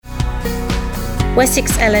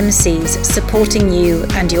Wessex LMCs, supporting you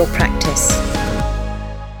and your practice.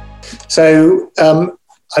 So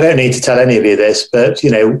I don't need to tell any of you this, but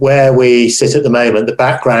where we sit at the moment, the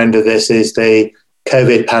background of this is the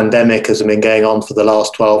COVID pandemic has been going on for the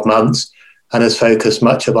last 12 months and has focused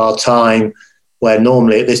much of our time where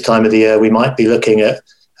normally at this time of the year we might be looking at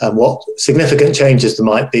what significant changes there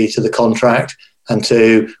might be to the contract and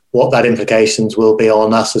to what that implications will be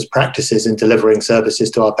on us as practices in delivering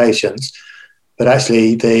services to our patients. But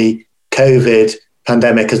actually the COVID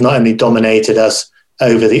pandemic has not only dominated us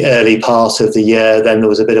over the early part of the year, then there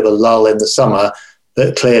was a bit of a lull in the summer,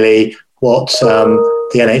 but clearly what the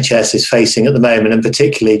NHS is facing at the moment, and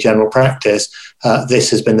particularly general practice, this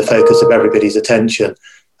has been the focus of everybody's attention.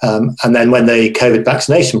 And then when the COVID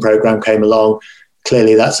vaccination programme came along,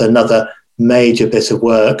 clearly that's another major bit of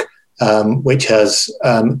work which has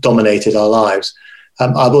dominated our lives.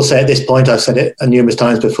 I will say at this point, I've said it numerous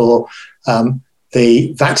times before,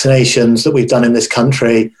 the vaccinations that we've done in this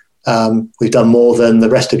country, we've done more than the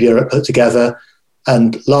rest of Europe put together,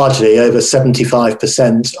 and largely over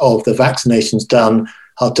 75% of the vaccinations done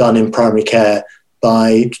are done in primary care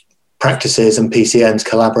by practices and PCNs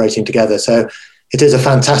collaborating together. So it is a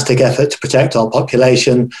fantastic effort to protect our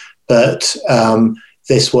population, but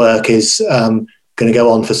this work is going to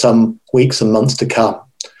go on for some weeks and months to come.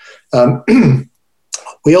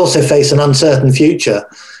 We also face an uncertain future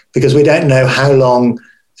because we don't know how long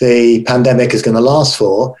the pandemic is going to last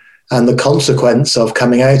for, and the consequence of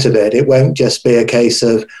coming out of it. It won't just be a case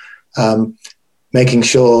of making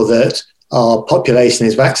sure that our population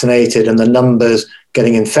is vaccinated and the numbers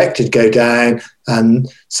getting infected go down,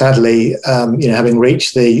 and sadly, having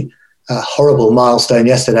reached the horrible milestone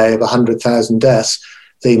yesterday of 100,000 deaths,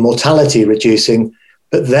 the mortality reducing.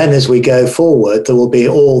 But then as we go forward, there will be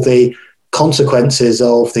all the consequences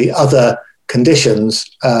of the other conditions,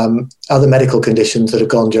 other medical conditions that have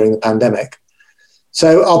gone during the pandemic.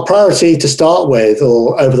 So our priority to start with,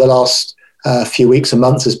 or over the last few weeks and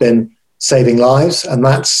months, has been saving lives. And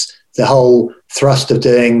that's the whole thrust of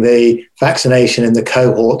doing the vaccination in the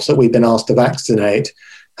cohorts that we've been asked to vaccinate.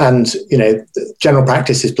 And, general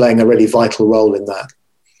practice is playing a really vital role in that.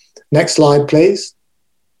 Next slide, please.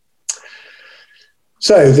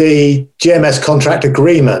 So the GMS contract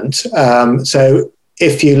agreement. So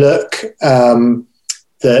if you look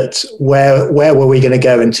that where were we going to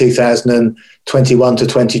go in 2021 to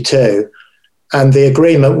 22? And the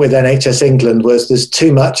agreement with NHS England was there's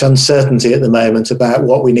too much uncertainty at the moment about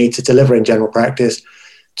what we need to deliver in general practice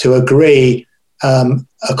to agree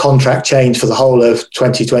a contract change for the whole of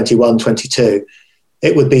 2021-22.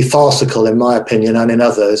 It would be farcical, in my opinion, and in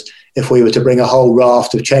others, if we were to bring a whole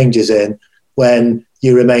raft of changes in when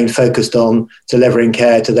you remain focused on delivering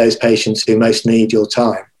care to those patients who most need your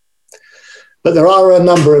time. But there are a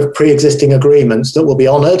number of pre-existing agreements that will be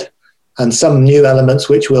honoured and some new elements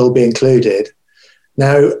which will be included.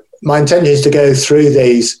 Now, my intention is to go through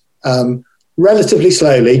these relatively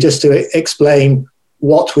slowly just to explain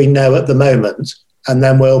what we know at the moment, and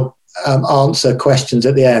then we'll answer questions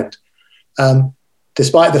at the end.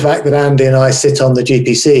 Despite the fact that Andy and I sit on the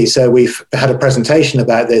GPC, so we've had a presentation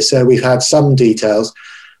about this, so we've had some details.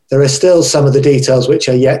 There are still some of the details which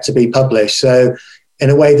are yet to be published. So in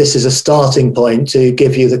a way, this is a starting point to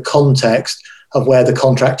give you the context of where the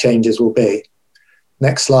contract changes will be.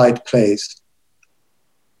 Next slide, please.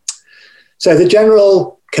 So the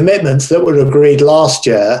general commitments that were agreed last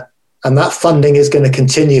year, and that funding is going to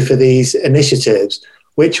continue for these initiatives,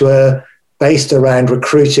 which were based around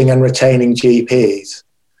recruiting and retaining GPs.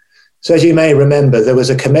 So as you may remember, there was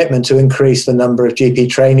a commitment to increase the number of GP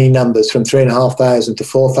trainee numbers from 3,500 to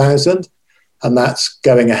 4,000, and that's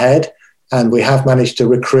going ahead. And we have managed to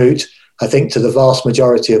recruit, I think, to the vast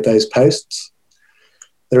majority of those posts.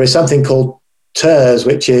 There is something called TERS,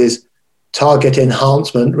 which is Target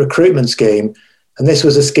Enhancement Recruitment Scheme. And this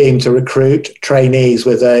was a scheme to recruit trainees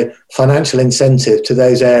with a financial incentive to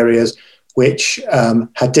those areas which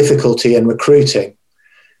had difficulty in recruiting.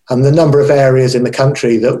 And the number of areas in the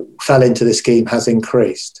country that fell into this scheme has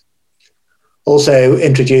increased. Also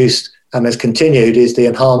introduced and has continued is the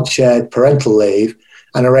enhanced shared parental leave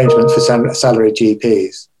and arrangement for salaried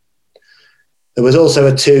GPs. There was also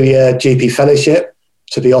a 2-year GP fellowship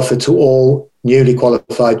to be offered to all newly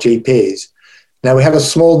qualified GPs. Now, we have a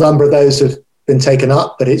small number of those have been taken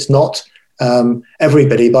up, but it's not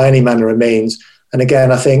everybody by any manner of means. And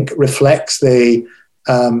again, I think reflects the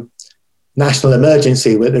national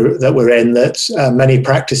emergency that we're in, that many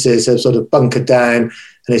practices have sort of bunkered down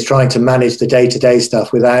and is trying to manage the day-to-day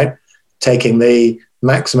stuff without taking the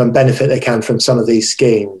maximum benefit they can from some of these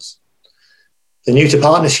schemes. The new to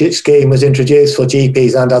partnership scheme was introduced for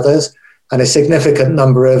GPs and others, and a significant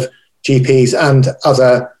number of GPs and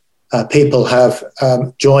other people have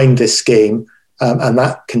joined this scheme, and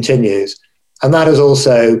that continues. And that has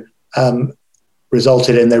also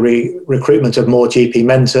resulted in the recruitment of more GP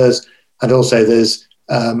mentors, and also there's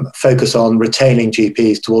focus on retaining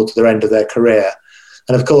GPs towards the end of their career.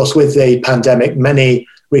 And of course, with the pandemic, many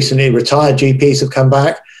recently retired GPs have come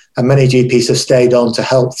back, and many GPs have stayed on to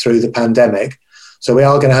help through the pandemic. So we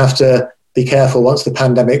are going to have to be careful once the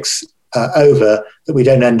pandemic's over that we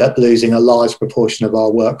don't end up losing a large proportion of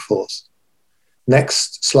our workforce.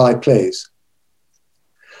 Next slide, please.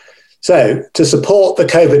 So to support the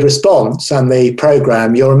COVID response and the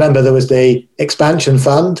programme, you'll remember there was the expansion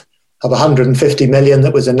fund of 150 million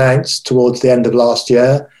that was announced towards the end of last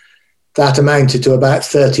year. That amounted to about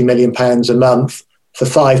 £30 million a month for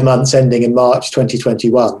 5 months ending in March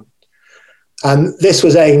 2021. And this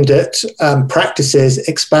was aimed at practices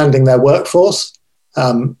expanding their workforce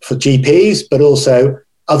for GPs, but also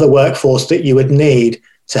other workforce that you would need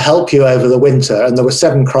to help you over the winter. And there were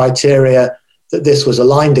 7 criteria that this was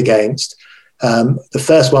aligned against. The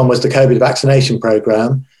first one was the COVID vaccination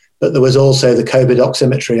programme, but there was also the COVID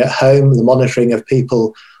oximetry at home, the monitoring of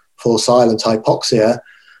people for silent hypoxia.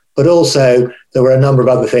 But also there were a number of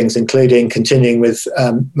other things, including continuing with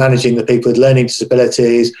managing the people with learning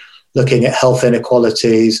disabilities, looking at health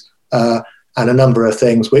inequalities, and a number of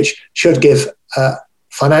things which should give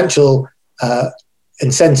financial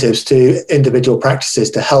incentives to individual practices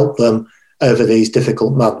to help them over these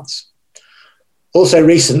difficult months. Also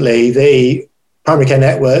recently, the primary care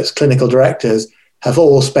network's clinical directors have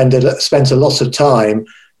all spent a lot of time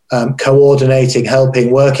coordinating,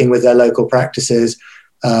 helping, working with their local practices,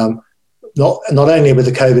 not only with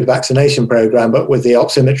the COVID vaccination programme, but with the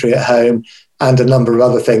oximetry at home and a number of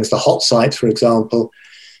other things, the hot sites, for example.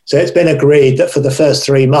 So it's been agreed that for the first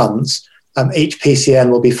 3 months, each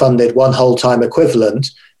PCN will be funded one whole-time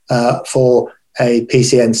equivalent for a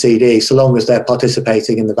PCN CD, so long as they're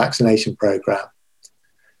participating in the vaccination programme.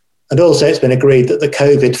 And also it's been agreed that the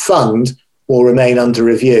COVID fund will remain under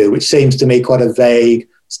review, which seems to me quite a vague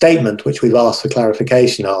statement, which we've asked for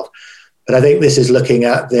clarification of. But I think this is looking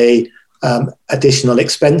at the additional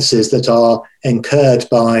expenses that are incurred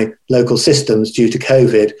by local systems due to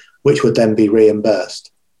COVID, which would then be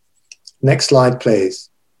reimbursed. Next slide, please.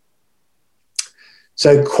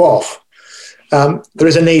 So QOF. There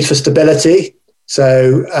is a need for stability.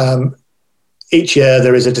 So each year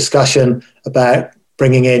there is a discussion about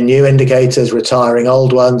bringing in new indicators, retiring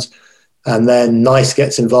old ones, and then NICE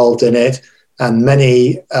gets involved in it. And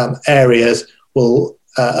many areas will,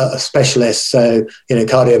 specialists, so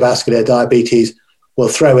cardiovascular, diabetes, will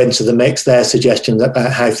throw into the mix their suggestions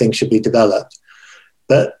about how things should be developed.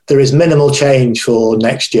 But there is minimal change for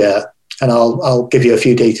next year, and I'll give you a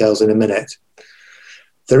few details in a minute.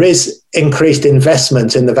 There is increased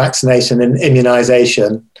investment in the vaccination and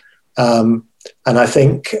immunisation, and I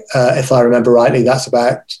think, if I remember rightly, there's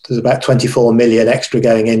about 24 million extra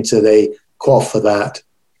going into the QOF for that.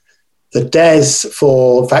 The DES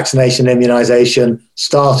for vaccination and immunisation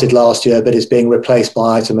started last year, but is being replaced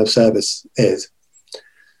by item of services.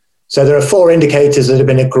 So there are 4 indicators that have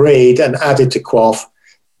been agreed and added to QOF,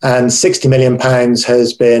 and £60 million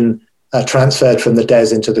has been transferred from the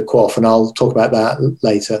DES into the QOF, and I'll talk about that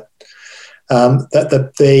later.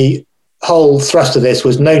 The whole thrust of this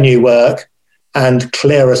was no new work and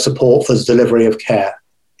clearer support for the delivery of care.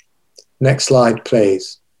 Next slide,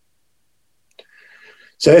 please.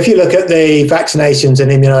 So if you look at the vaccinations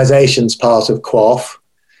and immunisations part of QOF,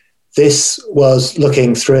 this was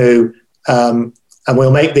looking through, and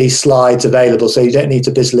we'll make these slides available so you don't need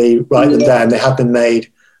to busily write them down. They have been made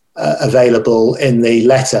available in the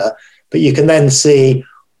letter, but you can then see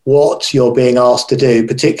what you're being asked to do,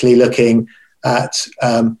 particularly looking at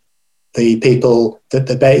the people,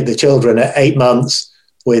 the children at 8 months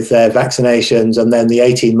with their vaccinations, and then the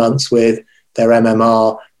 18 months with their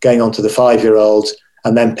MMR, going on to the 5-year-olds,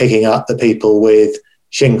 and then picking up the people with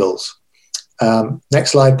shingles.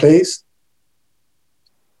 Next slide, please.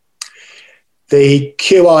 The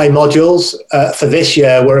QI modules for this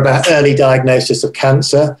year were about early diagnosis of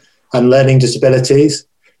cancer and learning disabilities.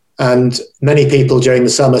 And many people during the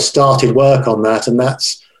summer started work on that, and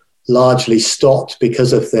that's largely stopped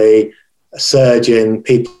because of the surge in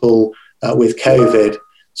people with COVID.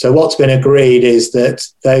 So what's been agreed is that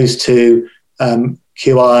those 2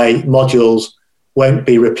 QI modules won't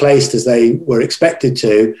be replaced as they were expected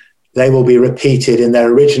to. They will be repeated in their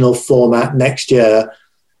original format next year,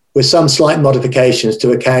 with some slight modifications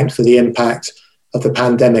to account for the impact of the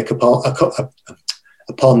pandemic upon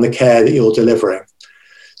the care that you're delivering.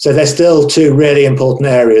 So there's still 2 really important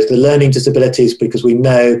areas: the learning disabilities, because we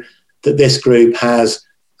know that this group has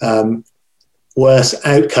worse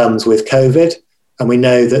outcomes with COVID, and we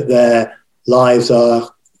know that their lives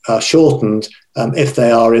are shortened if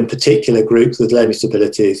they are in particular groups with learning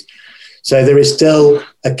disabilities. So there is still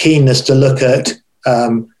a keenness to look at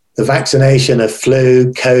the vaccination of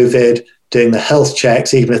flu, COVID, doing the health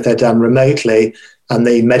checks, even if they're done remotely, and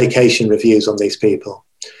the medication reviews on these people.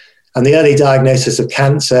 And the early diagnosis of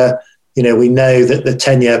cancer, we know that the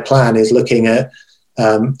 10-year plan is looking at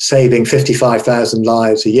saving 55,000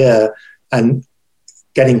 lives a year and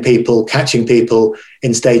catching people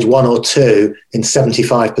in stage 1 or 2 in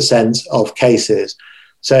 75% of cases.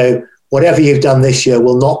 So whatever you've done this year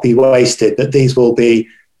will not be wasted, but these will be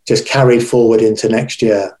just carried forward into next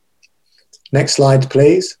year. Next slide,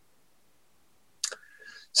 please.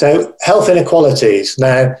 So health inequalities.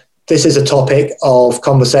 Now, this is a topic of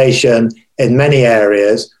conversation in many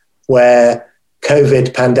areas where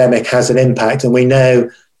COVID pandemic has an impact. And we know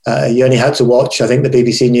you only had to watch, I think, the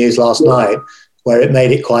BBC News last night, where it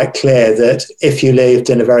made it quite clear that if you lived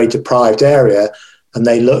in a very deprived area, and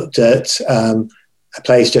they looked at a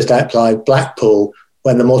place just outside Blackpool,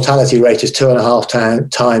 when the mortality rate is 2.5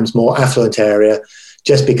 times more affluent area,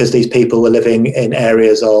 just because these people were living in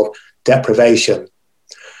areas of deprivation.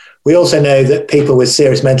 We also know that people with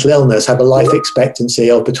serious mental illness have a life expectancy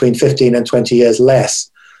of between 15 and 20 years less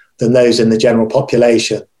than those in the general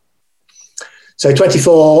population. So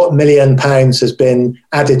 £24 million has been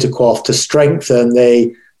added to QOF to strengthen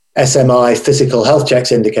the SMI physical health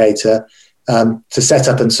checks indicator to set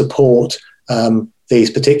up and support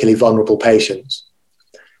these particularly vulnerable patients.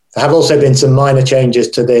 There have also been some minor changes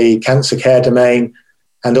to the cancer care domain,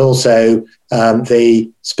 and also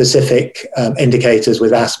the specific indicators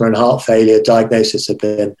with asthma and heart failure diagnosis have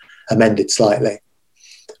been amended slightly.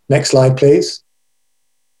 Next slide, please.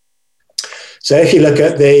 So if you look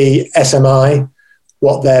at the SMI,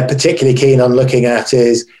 what they're particularly keen on looking at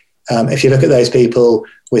is, if you look at those people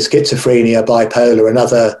with schizophrenia, bipolar and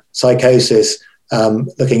other psychosis,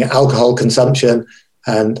 looking at alcohol consumption,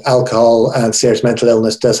 and alcohol and serious mental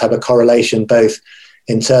illness does have a correlation both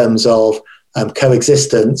in terms of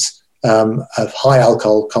coexistence of high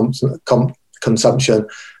alcohol consumption,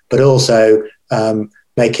 but also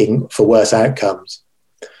making for worse outcomes.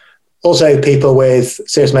 Also, people with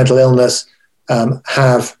serious mental illness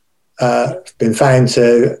have been found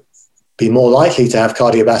to be more likely to have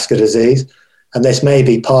cardiovascular disease, and this may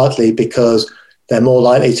be partly because they're more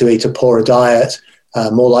likely to eat a poorer diet,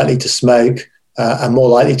 more likely to smoke, and more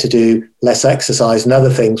likely to do less exercise and other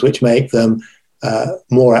things which make them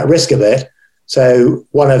more at risk of it. So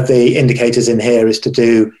one of the indicators in here is to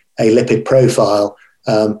do a lipid profile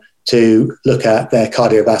to look at their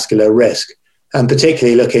cardiovascular risk, and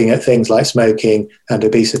particularly looking at things like smoking and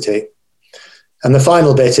obesity. And the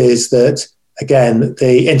final bit is that, again,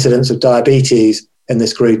 the incidence of diabetes in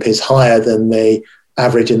this group is higher than the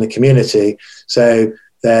average in the community. So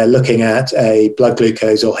they're looking at a blood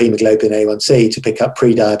glucose or hemoglobin A1C to pick up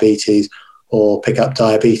pre-diabetes or pick up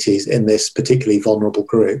diabetes in this particularly vulnerable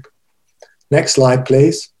group. Next slide,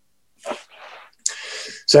 please.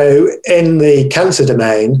 So in the cancer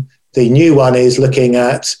domain, the new one is looking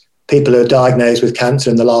at people who are diagnosed with cancer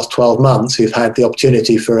in the last 12 months who've had the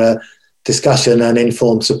opportunity for a discussion and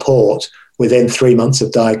informed support within 3 months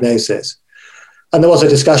of diagnosis. And there was a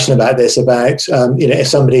discussion about this, about if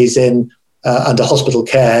somebody's under hospital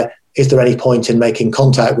care, is there any point in making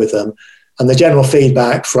contact with them? And the general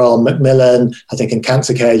feedback from Macmillan, I think in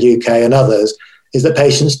Cancer Care UK and others, is that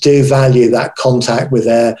patients do value that contact with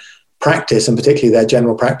their practice, and particularly their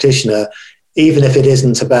general practitioner, even if it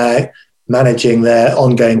isn't about managing their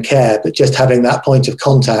ongoing care, but just having that point of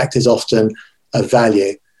contact is often of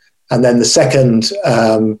value. And then the second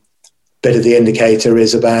bit of the indicator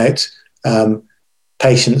is about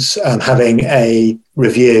patients having a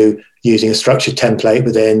review using a structured template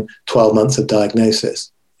within 12 months of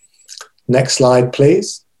diagnosis. Next slide,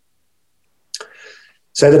 please.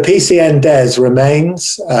 So the PCN-DES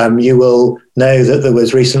remains. You will know that there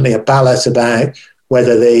was recently a ballot about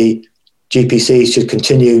whether the GPCs should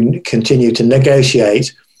continue to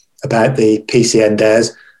negotiate about the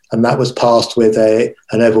PCN-DES, and that was passed with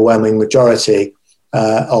an overwhelming majority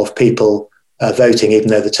of people voting, even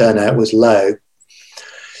though the turnout was low.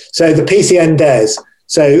 So the PCN-DES,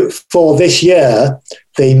 so for this year,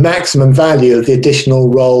 the maximum value of the additional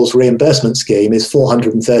roles reimbursement scheme is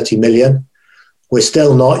 430 million. We're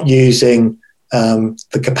still not using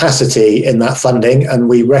the capacity in that funding, and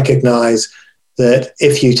we recognise that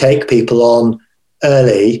if you take people on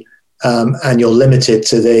early and you're limited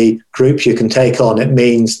to the groups you can take on, it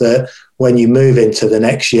means that when you move into the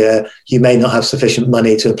next year, you may not have sufficient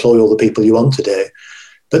money to employ all the people you want to do.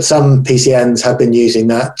 But some PCNs have been using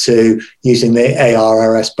the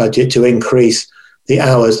ARRS budget to increase the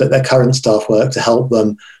hours that their current staff work to help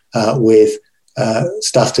them with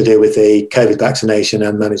stuff to do with the COVID vaccination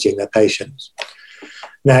and managing their patients.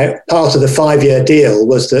 Now, part of the 5-year deal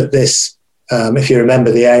was that this, if you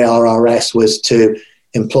remember, the ARRS was to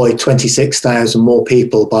employ 26,000 more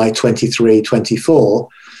people by 23-24.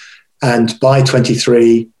 And by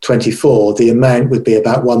 23-24, the amount would be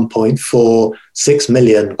about 1.46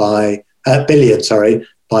 billion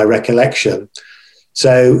by recollection.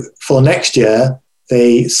 So for next year,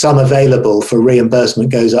 the sum available for reimbursement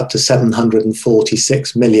goes up to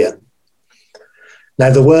 746 million. Now,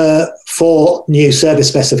 there were 4 new service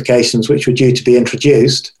specifications which were due to be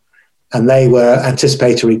introduced, and they were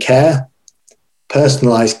anticipatory care,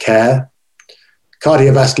 personalised care,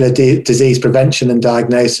 cardiovascular disease prevention and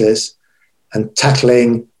diagnosis, and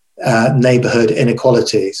tackling neighbourhood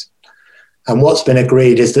inequalities. And what's been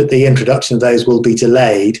agreed is that the introduction of those will be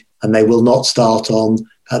delayed and they will not start on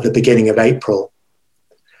the beginning of April.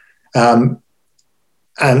 And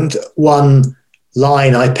one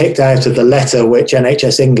line I picked out of the letter which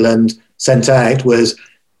NHS England sent out was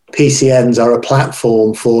PCNs are a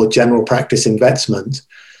platform for general practice investment.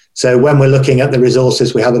 So when we're looking at the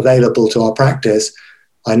resources we have available to our practice,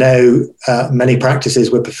 I know many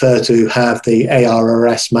practices would prefer to have the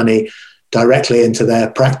ARRS money directly into their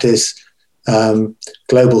practice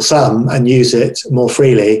global sum and use it more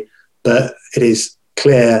freely, but it is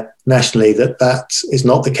clear nationally that that is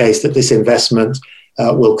not the case, that this investment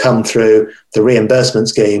will come through the reimbursement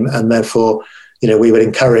scheme, and therefore, we would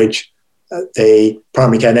encourage the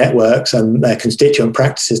primary care networks and their constituent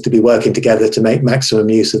practices to be working together to make maximum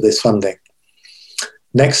use of this funding.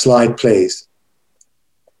 Next slide, please.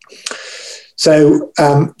 So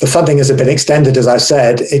the funding has been extended, as I've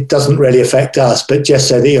said. It doesn't really affect us, but just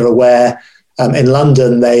so that you're aware, in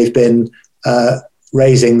London, they've been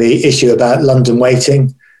raising the issue about London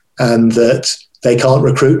waiting, and that they can't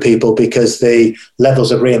recruit people because the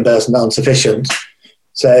levels of reimbursement aren't sufficient.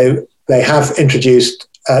 So they have introduced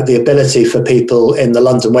the ability for people in the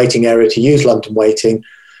London waiting area to use London waiting,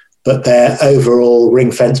 but their overall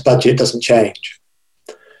ring-fence budget doesn't change.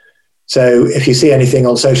 So if you see anything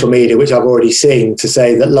on social media, which I've already seen, to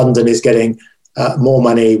say that London is getting more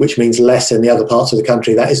money, which means less in the other parts of the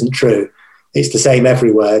country, that isn't true. It's the same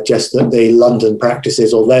everywhere, just that the London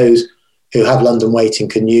practices or those who have London waiting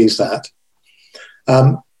can use that.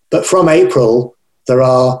 But from April, there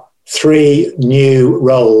are 3 new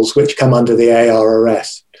roles which come under the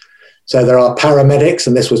ARRS. So there are paramedics,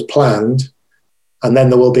 and this was planned, and then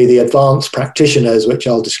there will be the advanced practitioners, which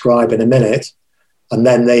I'll describe in a minute, and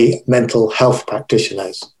then the mental health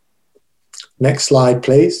practitioners. Next slide,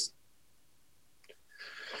 please.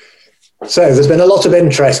 So there's been a lot of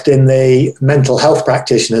interest in the mental health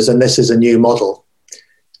practitioners, and this is a new model.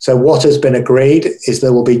 So what has been agreed is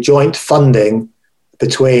there will be joint funding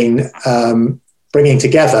between bringing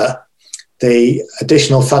together the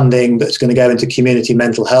additional funding that's going to go into community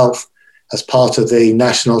mental health as part of the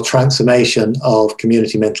national transformation of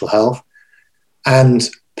community mental health and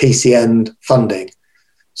PCN funding.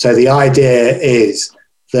 So the idea is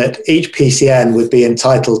that each PCN would be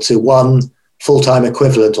entitled to one full-time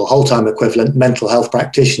equivalent or whole-time equivalent mental health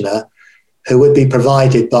practitioner who would be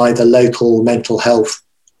provided by the local mental health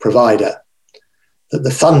provider. That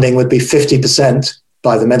the funding would be 50%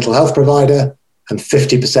 by the mental health provider and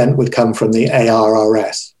 50% would come from the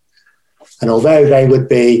ARRS. And although they would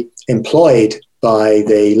be employed by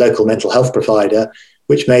the local mental health provider,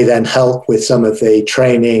 which may then help with some of the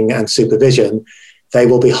training and supervision, they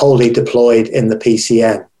will be wholly deployed in the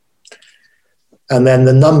PCN. And then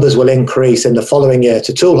the numbers will increase in the following year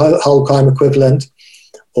to 2 whole-time equivalent,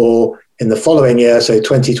 or in the following year, so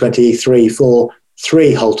 2023, for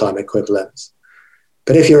 3 whole-time equivalents.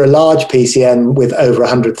 But if you're a large PCN with over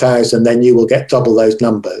 100,000, then you will get double those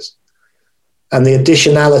numbers. And the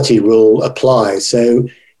additionality rule applies. So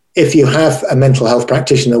if you have a mental health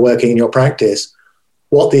practitioner working in your practice,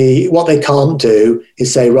 what they can't do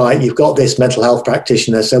is say, right, you've got this mental health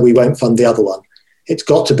practitioner, so we won't fund the other one. It's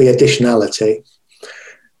got to be additionality.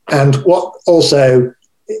 And what also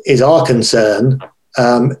is our concern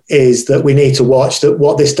is that we need to watch that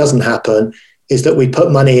what this doesn't happen is that we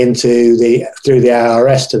put money into through the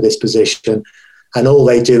IRS to this position, and all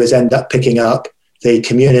they do is end up picking up the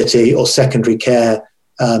community or secondary care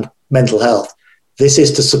mental health. This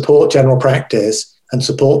is to support general practice and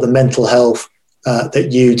support the mental health that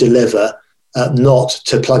you deliver, not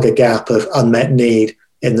to plug a gap of unmet need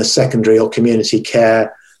in the secondary or community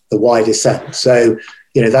care, the wider sense. So,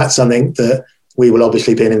 that's something that we will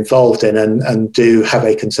obviously be involved in and do have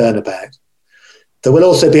a concern about. There will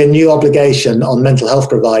also be a new obligation on mental health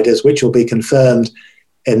providers, which will be confirmed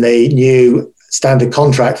in the new standard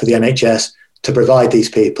contract for the NHS to provide these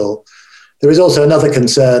people. There is also another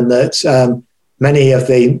concern that many of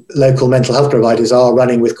the local mental health providers are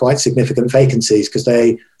running with quite significant vacancies because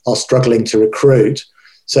they are struggling to recruit.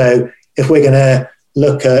 So if we're going to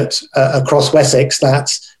look at across Wessex,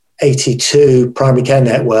 that's 82 primary care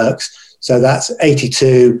networks. So that's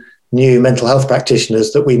 82 new mental health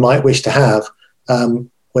practitioners that we might wish to have.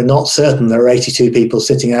 We're not certain there are 82 people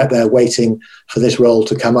sitting out there waiting for this role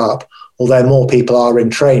to come up, although more people are in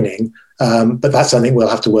training, but that's something we'll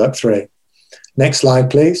have to work through. Next slide,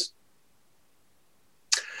 please.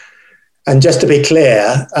 And just to be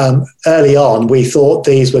clear, early on, we thought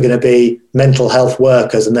these were going to be mental health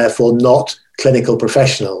workers and therefore not clinical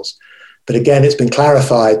professionals. But again, it's been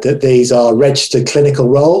clarified that these are registered clinical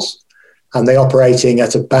roles and they're operating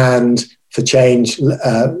at a band for change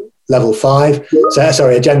level 5. So,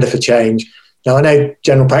 sorry, agenda for change. Now, I know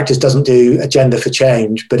general practice doesn't do agenda for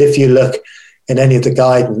change, but if you look in any of the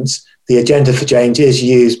guidance, the agenda for change is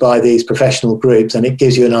used by these professional groups and it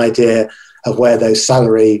gives you an idea of where those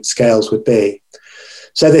salary scales would be.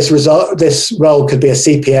 So this role could be a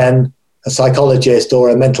CPN, a psychologist, or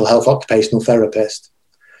a mental health occupational therapist.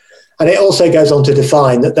 And it also goes on to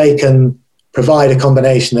define that they can provide a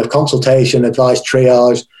combination of consultation, advice,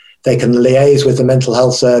 triage. They can liaise with the mental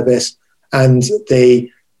health service, and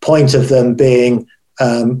the point of them being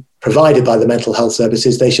provided by the mental health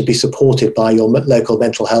services, they should be supported by your local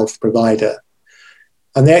mental health provider.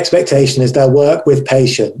 And the expectation is they'll work with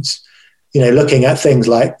patients, looking at things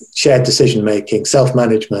like shared decision-making,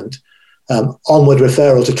 self-management, onward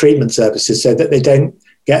referral to treatment services so that they don't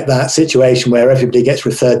get that situation where everybody gets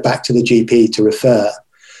referred back to the GP to refer.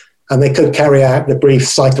 And they could carry out the brief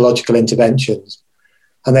psychological interventions.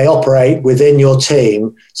 And they operate within your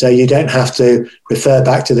team, so you don't have to refer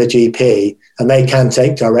back to the GP, and they can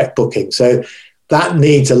take direct booking. So that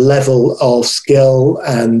needs a level of skill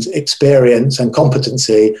and experience and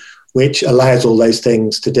competency which allows all those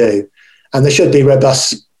things to do. And there should be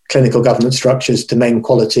robust clinical governance structures to maintain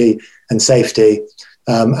quality and safety,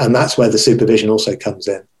 and that's where the supervision also comes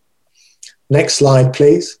in. Next slide,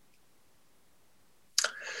 please.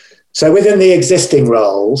 So within the existing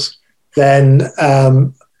roles, then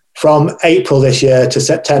from April this year to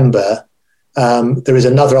September, there is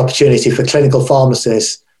another opportunity for clinical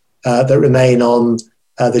pharmacists that remain on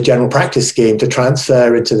the general practice scheme to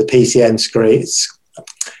transfer into the PCN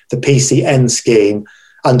scheme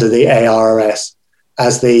under the ARRS,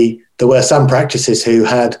 as there were some practices who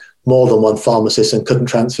had more than one pharmacist and couldn't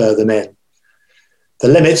transfer them in. The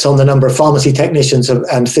limits on the number of pharmacy technicians and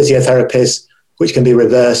physiotherapists which can be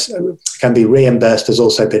reimbursed has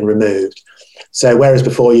also been removed. So whereas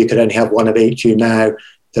before you could only have one of each, now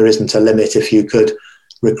there isn't a limit if you could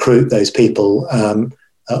recruit those people,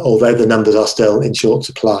 although the numbers are still in short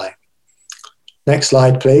supply. Next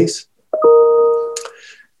slide, please.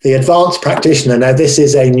 The advanced practitioner, now this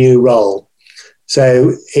is a new role.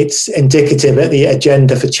 So it's indicative at the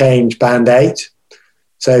Agenda for Change Band 8.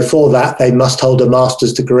 So for that, they must hold a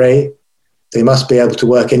master's degree. They must be able to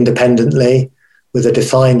work independently with a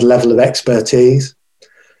defined level of expertise.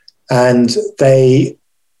 And they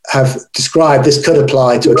have described this could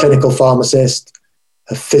apply to a clinical pharmacist,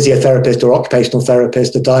 a physiotherapist or occupational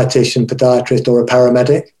therapist, a dietitian, podiatrist, or a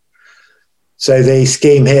paramedic. So the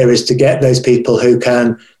scheme here is to get those people who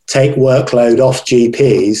can take workload off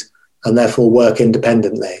GPs and therefore work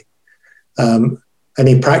independently.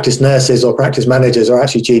 Any practice nurses or practice managers, or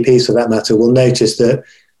actually GPs for that matter, will notice that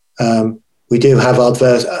we do have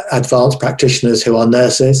advanced practitioners who are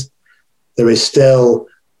nurses. There is still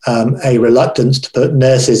a reluctance to put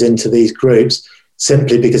nurses into these groups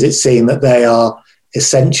simply because it's seen that they are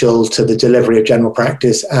essential to the delivery of general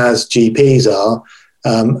practice as GPs are.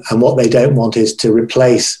 And what they don't want is to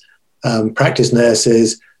replace practice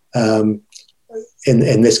nurses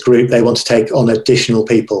in this group. They want to take on additional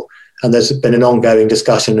people. And there's been an ongoing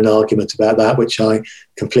discussion and argument about that, which I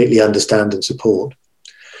completely understand and support.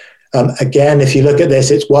 Again, if you look at this,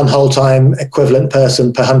 it's one whole-time equivalent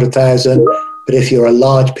person per 100,000. But if you're a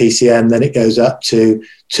large PCN, then it goes up to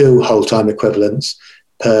 2 whole-time equivalents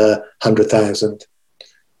per 100,000.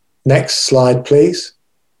 Next slide, please.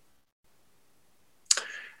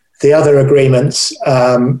 The other agreements.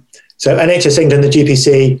 So NHS England and the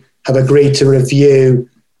GPC have agreed to review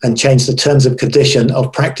and change the terms of condition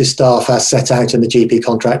of practice staff as set out in the GP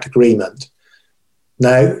contract agreement.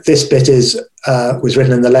 Now, this bit was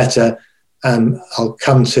written in the letter, and I'll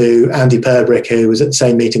come to Andy Purbrick, who was at the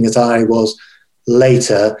same meeting as I was,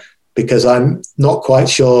 later, because I'm not quite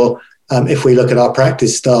sure if we look at our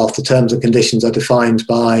practice staff, the terms and conditions are defined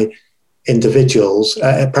by individuals,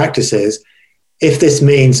 practices. If this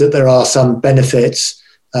means that there are some benefits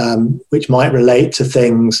which might relate to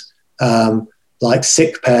things like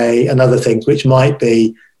sick pay and other things which might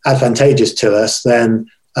be advantageous to us, then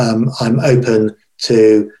I'm open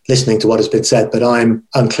to listening to what has been said, but I'm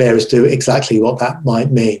unclear as to exactly what that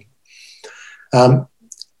might mean.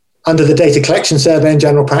 Under the data collection survey in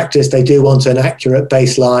general practice, they do want an accurate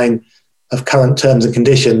baseline of current terms and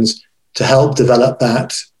conditions to help develop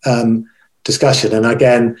that discussion. And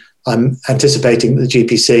again, I'm anticipating that the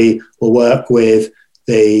GPC will work with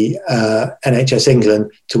the NHS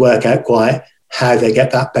England to work out quite how they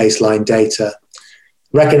get that baseline data.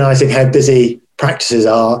 Recognising how busy practices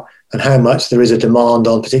are and how much there is a demand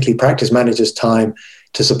on particularly practice managers' time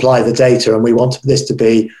to supply the data, and we want this to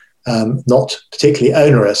be not particularly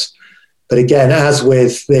onerous. But again, as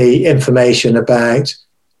with the information about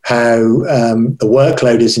how the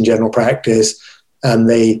workload is in general practice and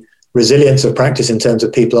the resilience of practice in terms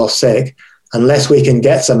of people off sick, unless we can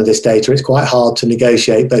get some of this data, it's quite hard to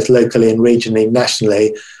negotiate both locally and regionally,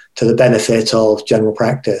 nationally, to the benefit of general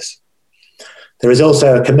practice. There is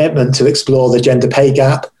also a commitment to explore the gender pay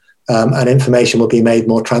gap, and information will be made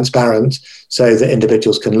more transparent so that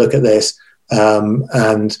individuals can look at this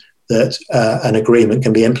and that an agreement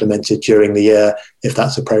can be implemented during the year if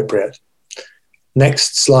that's appropriate.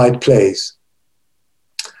 Next slide, please.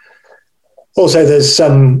 Also, there's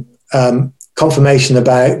some confirmation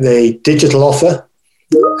about the digital offer,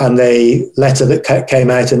 and the letter that came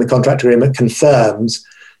out in the contract agreement confirms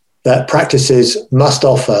that practices must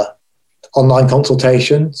offer online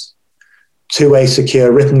consultations, two-way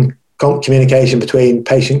secure written communication between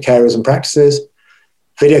patient carers and practices,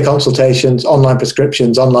 video consultations, online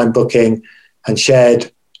prescriptions, online booking, and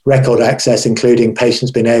shared record access, including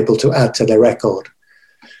patients being able to add to their record.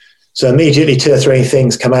 So immediately 2 or 3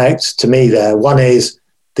 things come out to me there. One is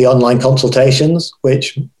the online consultations,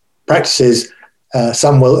 which practices,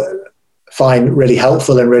 some will find really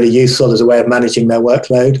helpful and really useful as a way of managing their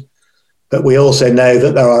workload. But we also know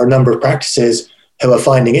that there are a number of practices who are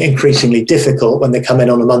finding it increasingly difficult when they come in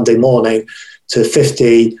on a Monday morning to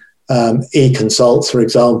 50 e-consults, for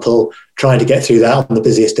example, trying to get through that on the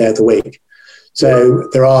busiest day of the week. So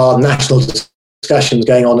there are national discussions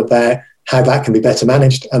going on about how that can be better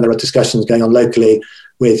managed, and there are discussions going on locally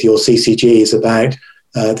with your CCGs about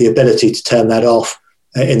the ability to turn that off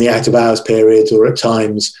in the out-of-hours periods or at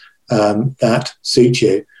times that suit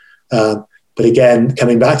you. But again,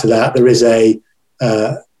 coming back to that, there is a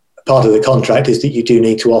part of the contract is that you do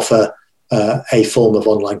need to offer a form of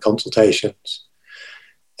online consultations.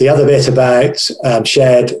 The other bit about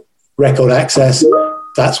shared record access,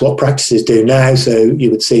 that's what practices do now, so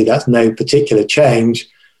you would see that's no particular change.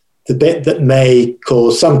 The bit that may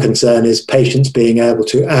cause some concern is patients being able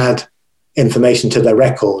to add information to their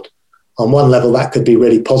record. On one level, that could be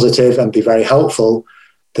really positive and be very helpful.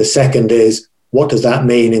 The second is, what does that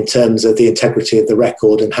mean in terms of the integrity of the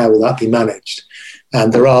record and how will that be managed?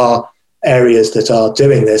 And there are areas that are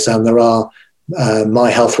doing this, and there are My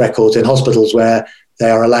Health records in hospitals where they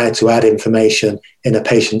are allowed to add information in a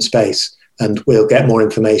patient space, and we'll get more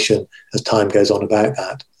information as time goes on about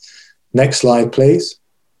that. Next slide, please.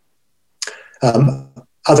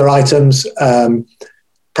 Other items,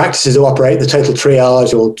 practices who operate the total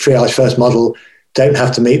triage or triage first model don't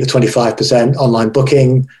have to meet the 25% online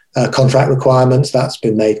booking contract requirements. That's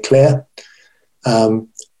been made clear.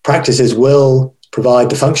 Practices will provide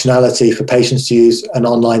the functionality for patients to use an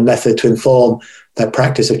online method to inform their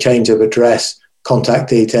practice of change of address, contact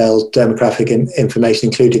details, demographic information,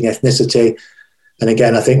 including ethnicity. And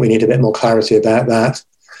again, I think we need a bit more clarity about that.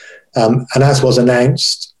 And as was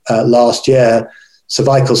announced last year,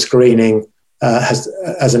 cervical screening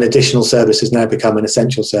as an additional service has now become an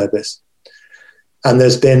essential service. And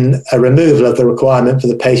there's been a removal of the requirement for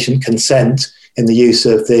the patient consent in the use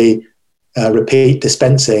of the repeat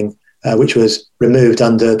dispensing, which was removed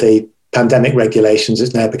under the pandemic regulations.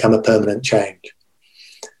 It's now become a permanent change.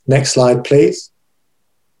 Next slide, please.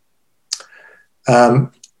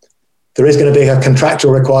 There is going to be a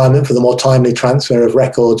contractual requirement for the more timely transfer of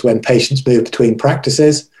records when patients move between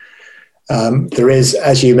practices. There is,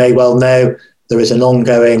 as you may well know, there is an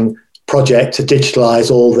ongoing project to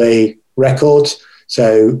digitalise all the records.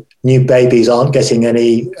 So new babies aren't getting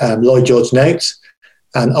any Lloyd George notes.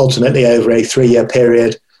 And ultimately, over a 3-year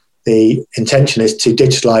period, the intention is to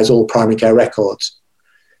digitalise all primary care records.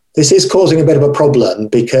 This is causing a bit of a problem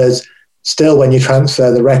because still when you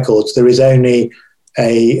transfer the records, there is only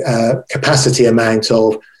a capacity amount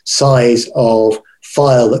of size of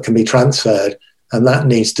file that can be transferred. And that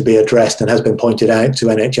needs to be addressed and has been pointed out to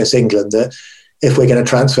NHS England, that if we're going to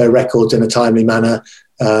transfer records in a timely manner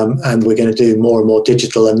and we're going to do more and more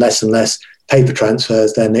digital and less paper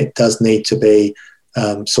transfers, then it does need to be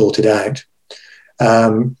sorted out.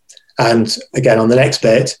 And again, on the next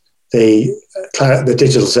bit, the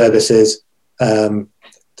digital services, the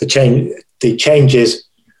changes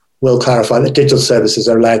will clarify that digital services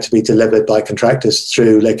are allowed to be delivered by contractors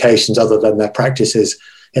through locations other than their practices,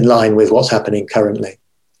 in line with what's happening currently.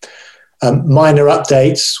 Minor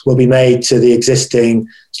updates will be made to the existing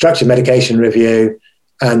structured medication review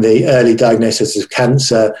and the early diagnosis of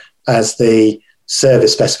cancer as the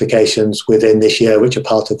service specifications within this year, which are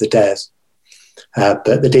part of the DES. But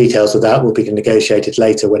the details of that will be negotiated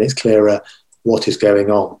later when it's clearer what is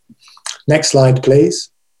going on. Next slide, please.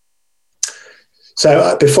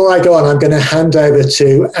 So before I go on, I'm going to hand over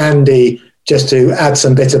to Andy just to add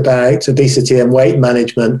some bit about obesity and weight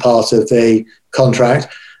management part of the contract,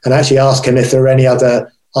 and actually ask him if there are any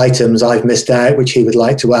other items I've missed out which he would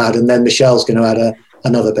like to add, and then Michelle's going to add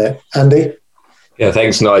another bit. Andy? Yeah,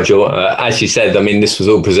 thanks, Nigel. As you said, I mean, this was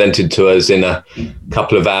all presented to us in a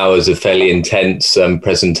couple of hours of fairly intense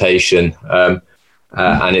presentation,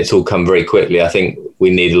 and it's all come very quickly. I think we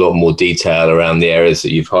need a lot more detail around the areas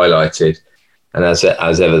that you've highlighted. And as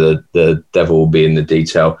ever, the devil will be in the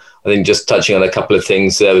detail. I think just touching on a couple of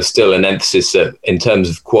things, there was still an emphasis that in terms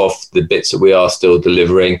of QOF, the bits that we are still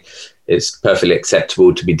delivering, it's perfectly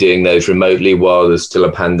acceptable to be doing those remotely while there's still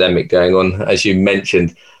a pandemic going on. As you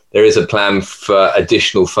mentioned, there is a plan for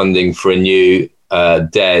additional funding for a new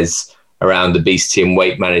DES around obesity and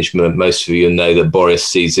weight management. Most of you know that Boris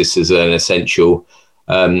sees this as an essential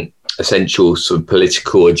sort of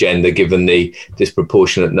political agenda, given the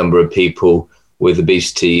disproportionate number of people with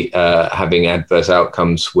obesity having adverse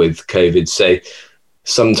outcomes with COVID. So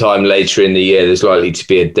sometime later in the year, there's likely to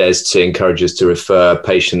be a DES to encourage us to refer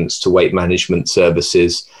patients to weight management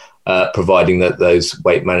services, providing that those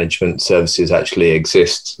weight management services actually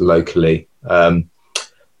exist locally.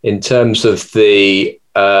 In terms of the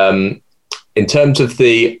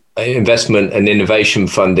investment and innovation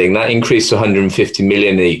funding, that increased to 150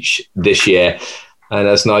 million each this year. And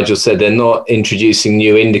as Nigel said, they're not introducing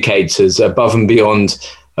new indicators above and beyond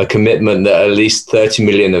a commitment that at least 30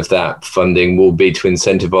 million of that funding will be to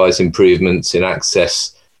incentivize improvements in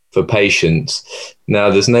access for patients. Now,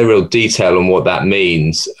 there's no real detail on what that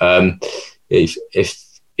means.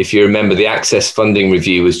 If you remember, the access funding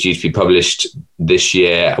review was due to be published this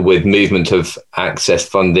year, with movement of access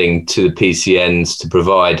funding to the PCNs to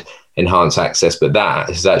provide enhanced access, but that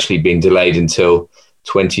has actually been delayed until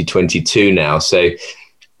 2022 now. So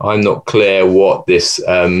I'm not clear what this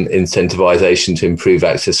incentivization to improve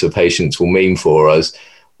access for patients will mean for us.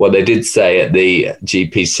 What they did say at the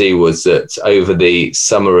GPC was that over the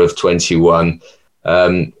summer of 21,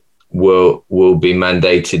 will be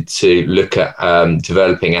mandated to look at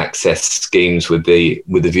developing access schemes with the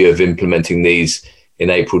view of implementing these in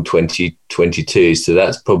April 2022. So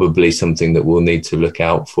that's probably something that we'll need to look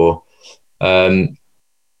out for.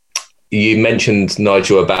 You mentioned,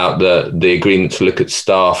 Nigel, about the agreement to look at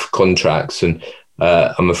staff contracts, and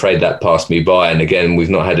I'm afraid that passed me by. And again, we've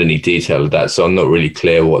not had any detail of that, so I'm not really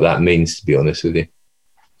clear what that means, to be honest with you.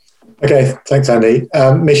 Okay, thanks, Andy.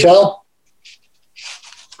 Michelle?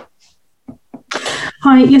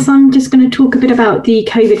 Hi, yes, I'm just going to talk a bit about the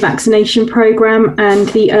COVID vaccination programme and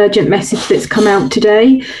the urgent message that's come out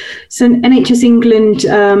today. So NHS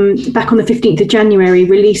England, back on the 15th of January,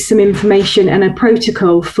 released some information and a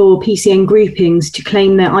protocol for PCN groupings to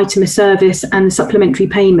claim their item of service and the supplementary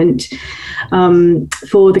payment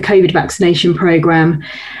for the COVID vaccination programme.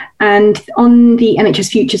 And on the NHS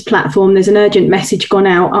Futures platform, there's an urgent message gone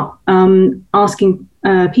out asking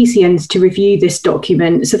PCNs to review this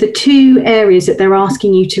document. So the two areas that they're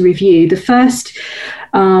asking you to review, the first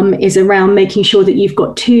is around making sure that you've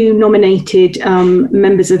got two nominated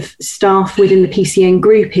members of staff within the PCN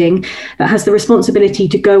grouping that has the responsibility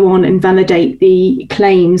to go on and validate the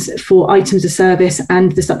claims for items of service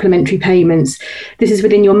and the supplementary payments. This is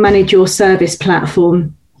within your Manage Your Service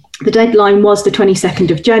platform. The deadline was the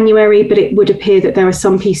 22nd of January, but it would appear that there are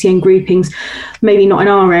some PCN groupings, maybe not in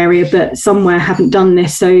our area, but somewhere haven't done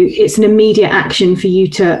this. So it's an immediate action for you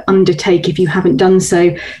to undertake if you haven't done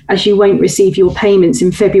so, as you won't receive your payments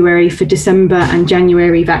in February for December and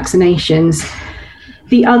January vaccinations.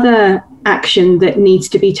 The other action that needs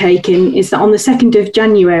to be taken is that on the 2nd of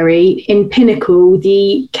January in Pinnacle,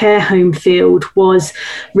 the care home field was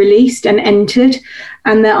released and entered.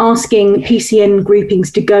 And they're asking PCN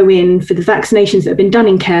groupings to go in for the vaccinations that have been done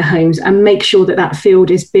in care homes and make sure that that field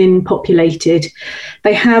has been populated.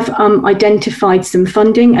 They have identified some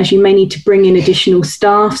funding, as you may need to bring in additional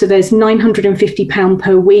staff. So there's £950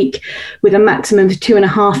 per week with a maximum of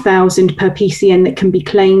 £2,500 per PCN that can be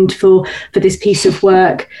claimed for this piece of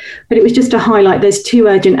work. But it was just to highlight there's 2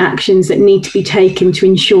 urgent actions that need to be taken to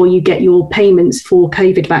ensure you get your payments for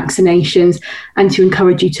COVID vaccinations, and to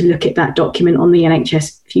encourage you to look at that document on the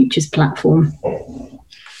NHS Futures platform.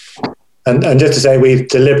 And just to say, we've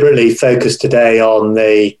deliberately focused today on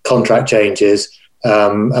the contract changes,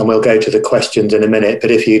 and we'll go to the questions in a minute.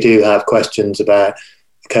 But if you do have questions about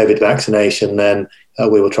COVID vaccination, then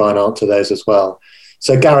we will try and answer those as well.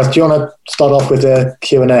 So Gareth, do you want to start off with the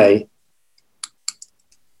Q&A?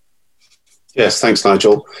 Yes, thanks,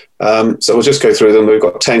 Nigel. So we'll just go through them. We've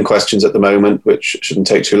got 10 questions at the moment, which shouldn't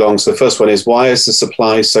take too long. So the first one is, why is the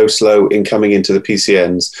supply so slow in coming into the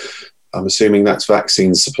PCNs? I'm assuming that's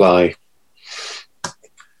vaccine supply.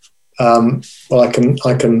 Well, I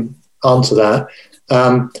can answer that.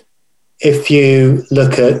 If you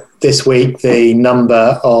look at this week, the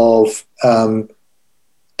number of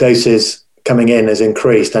doses coming in has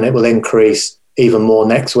increased, and it will increase even more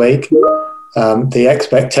next week. The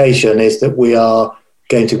expectation is that we are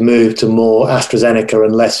going to move to more AstraZeneca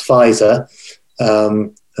and less Pfizer.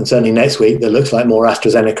 And certainly next week, there looks like more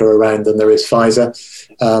AstraZeneca around than there is Pfizer.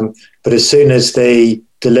 But as soon as the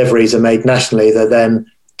deliveries are made nationally, they're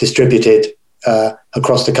then distributed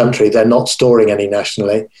across the country. They're not storing any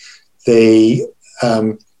nationally. The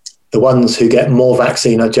ones who get more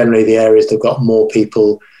vaccine are generally the areas that have got more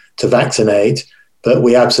people to vaccinate. But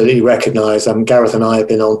we absolutely recognise, Gareth and I have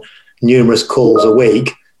been on numerous calls a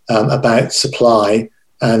week about supply,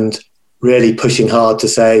 and really pushing hard to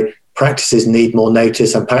say practices need more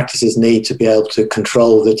notice and practices need to be able to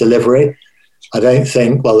control the delivery. I don't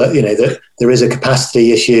think, that there is a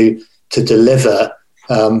capacity issue to deliver,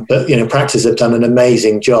 but practices have done an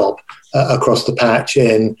amazing job across the patch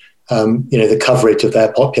in the coverage of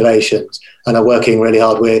their populations, and are working really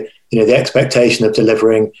hard. With the expectation of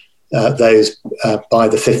delivering those by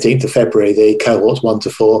the 15th of February, the cohorts 1 to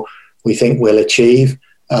 4. We think we'll achieve.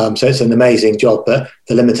 So it's an amazing job, but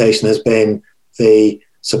the limitation has been the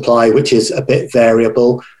supply, which is a bit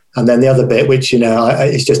variable. And then the other bit, which,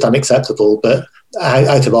 is just unacceptable, but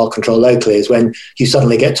out of our control locally, is when you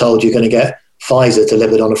suddenly get told you're going to get Pfizer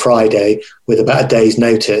delivered on a Friday with about a day's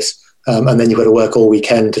notice. And then you've got to work all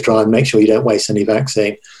weekend to try and make sure you don't waste any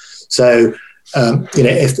vaccine. So,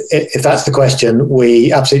 if that's the question,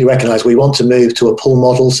 we absolutely recognise we want to move to a pull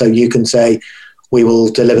model. So you can say, we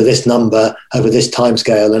will deliver this number over this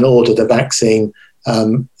timescale and order the vaccine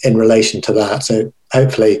in relation to that. So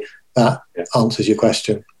hopefully that answers your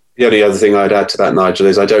question. The only other thing I'd add to that, Nigel,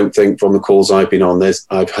 is I don't think from the calls I've been on,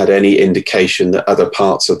 I've had any indication that other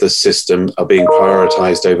parts of the system are being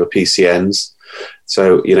prioritised over PCNs.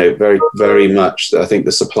 So, very, very much, I think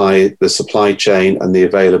the supply chain and the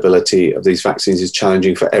availability of these vaccines is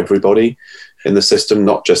challenging for everybody in the system,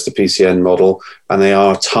 not just the PCN model, and they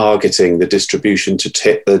are targeting the distribution to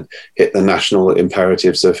hit the national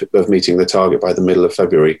imperatives of meeting the target by the middle of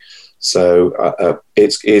February. So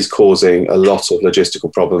it is causing a lot of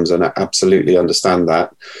logistical problems, and I absolutely understand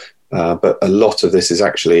that. But a lot of this is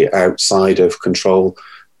actually outside of control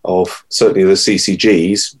of certainly the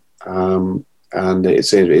CCGs, and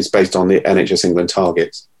it's based on the NHS England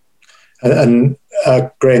targets. And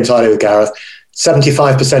agree entirely with Gareth.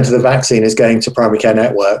 75% of the vaccine is going to primary care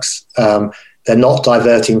networks. They're not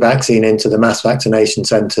diverting vaccine into the mass vaccination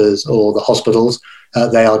centres or the hospitals.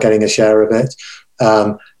 They are getting a share of it.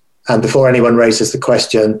 And before anyone raises the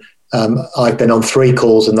question, I've been on 3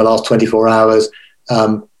 calls in the last 24 hours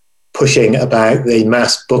pushing about the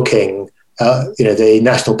mass booking, the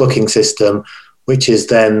national booking system, which is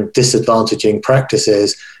then disadvantaging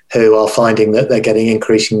practices who are finding that they're getting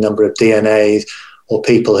increasing number of DNAs, or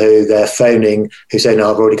people who they're phoning who say, no,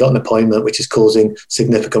 I've already got an appointment, which is causing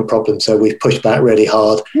significant problems. So we've pushed back really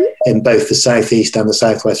hard in both the South East and the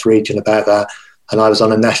South West region about that. And I was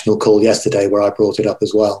on a national call yesterday where I brought it up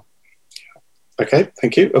as well. Okay,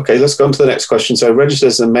 thank you. Okay, let's go on to the next question. So registered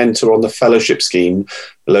as a mentor on the fellowship scheme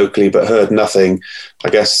locally, but heard nothing. I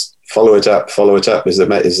guess follow it up is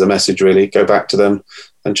the message really. Go back to them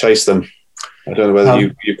and chase them. I don't know whether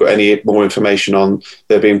you've got any more information on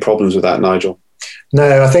there being problems with that, Nigel.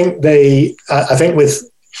 No, I think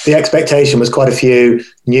with the expectation was quite a few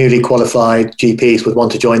newly qualified GPs would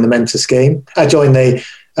want to join the mentor scheme, join the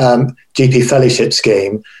GP fellowship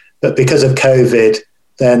scheme, but because of COVID,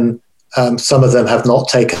 then some of them have not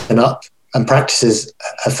taken up, and practices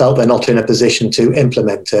have felt they're not in a position to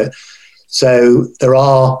implement it. So there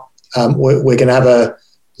are, we're going to have a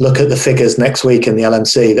look at the figures next week in the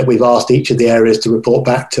LMC that we've asked each of the areas to report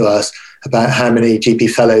back to us about how many GP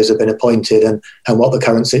fellows have been appointed and what the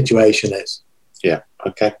current situation is. Yeah,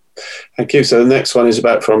 okay. Thank you. So the next one is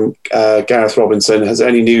from Gareth Robinson. Has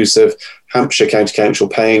any news of Hampshire County Council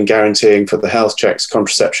paying, guaranteeing for the health checks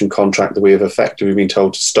contraception contract that we have effectively been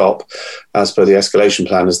told to stop as per the escalation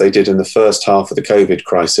plan, as they did in the first half of the COVID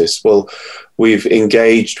crisis? Well, we've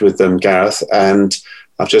engaged with them, Gareth, and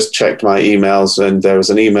I've just checked my emails, and there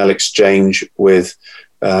was an email exchange with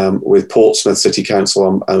Portsmouth City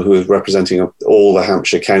Council, who is representing all the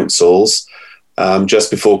Hampshire councils,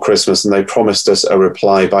 just before Christmas, and they promised us a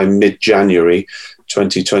reply by mid-January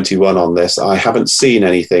 2021 on this. I haven't seen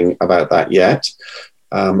anything about that yet.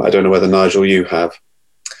 I don't know whether, Nigel, you have.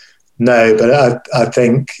 No, but I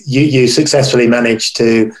think you successfully managed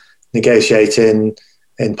to negotiate in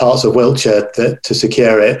parts of Wiltshire to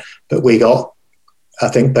secure it, but we got, I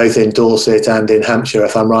think, both in Dorset and in Hampshire,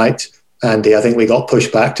 if I'm right, Andy, I think we got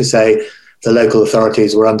pushback to say the local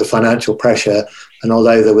authorities were under financial pressure. And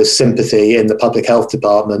although there was sympathy in the public health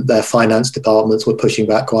department, their finance departments were pushing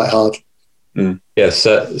back quite hard. Mm. Yes,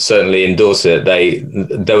 certainly in Dorset,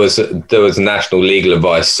 there was national legal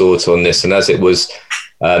advice sought on this, and as it was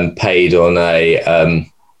paid on a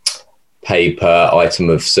pay per item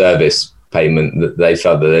of service payment, that they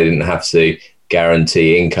felt that they didn't have to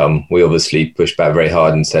guarantee income. We obviously pushed back very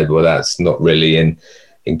hard and said, well, that's not really in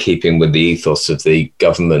keeping with the ethos of the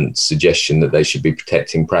government's suggestion that they should be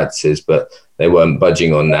protecting practices, but they weren't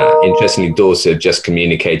budging on that. Interestingly, Dorset have just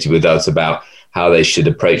communicated with us about how they should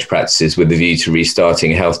approach practices with a view to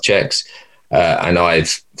restarting health checks. And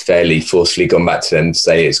I've fairly forcefully gone back to them to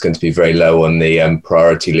say it's going to be very low on the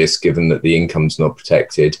priority list, given that the income's not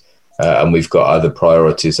protected. And we've got other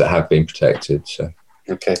priorities that have been protected. So.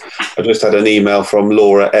 Okay. I just had an email from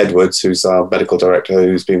Laura Edwards, who's our medical director,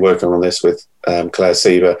 who's been working on this with Claire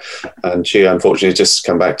Seaver. And she unfortunately just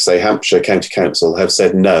come back to say Hampshire County Council have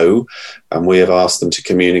said no, and we have asked them to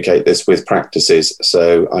communicate this with practices.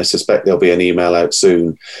 So I suspect there'll be an email out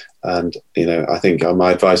soon. And, I think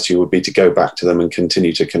my advice to you would be to go back to them and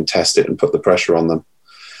continue to contest it and put the pressure on them.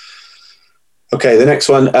 Okay, the next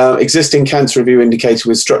one, existing cancer review indicator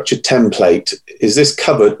with structured template. Is this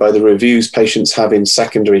covered by the reviews patients have in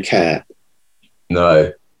secondary care?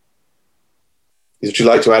 No. Would you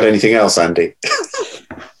like to add anything else, Andy?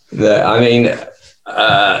 The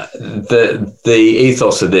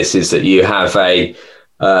ethos of this is that you have a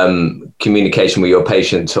communication with your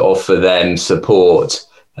patient to offer them support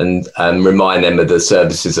and remind them of the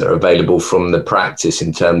services that are available from the practice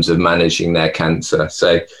in terms of managing their cancer.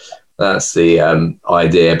 So that's the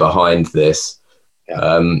idea behind this.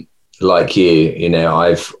 Yeah. Like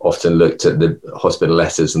I've often looked at the hospital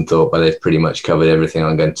letters and thought, well, they've pretty much covered everything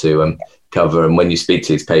I'm going to cover. And when you speak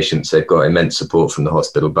to these patients, they've got immense support from the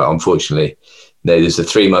hospital. But unfortunately, there's a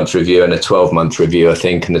 3-month review and a 12-month review, I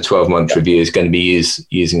think. And the 12-month review is going to be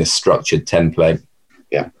using a structured template.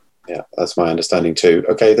 Yeah, that's my understanding too.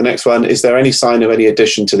 Okay, the next one. Is there any sign of any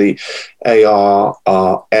addition to the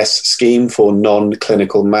ARRS scheme for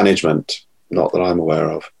non-clinical management? Not that I'm aware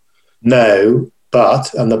of. No,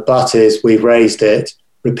 and the but is we've raised it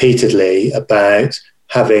repeatedly about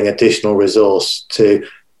having additional resource to,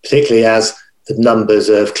 particularly as the numbers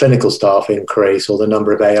of clinical staff increase or the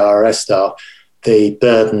number of ARRS staff, the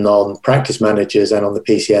burden on practice managers and on the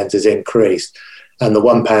PCNs is increased. And the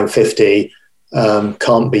 £1.50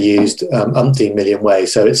 can't be used umpteen million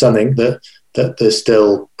ways. So it's something that there's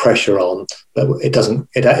still pressure on, but it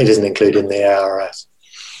isn't included in the ARS.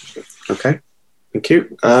 Okay, thank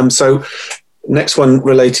you. So next one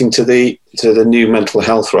relating to the new mental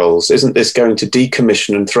health roles. Isn't this going to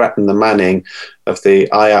decommission and threaten the manning of the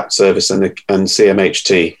IAPT service and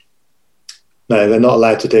CMHT? No, they're not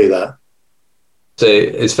allowed to do that. So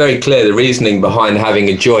it's very clear the reasoning behind having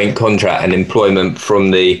a joint contract and employment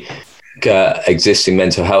from the existing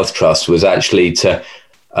mental health trust was actually to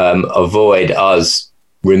avoid us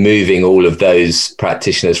removing all of those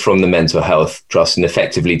practitioners from the mental health trust and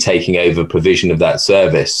effectively taking over provision of that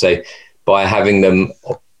service. So by having them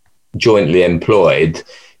jointly employed,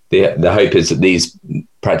 the hope is that these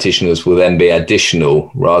practitioners will then be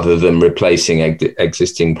additional rather than replacing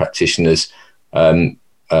existing practitioners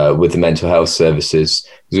with the mental health services.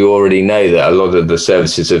 We already know that a lot of the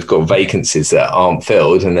services have got vacancies that aren't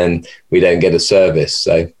filled, and then we don't get a service.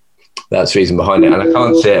 So that's the reason behind it. And I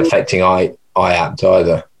can't see it affecting IAPT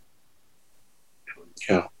either.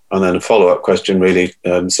 Yeah. And then a follow-up question, really.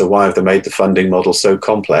 So why have they made the funding model so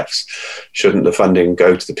complex? Shouldn't the funding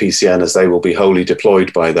go to the PCN as they will be wholly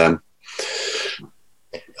deployed by them?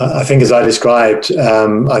 I think, as I described,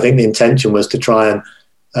 I think the intention was to try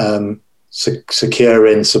and secure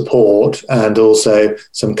in support and also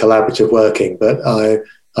some collaborative working. But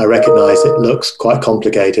I recognise it looks quite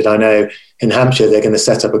complicated. I know in Hampshire they're going to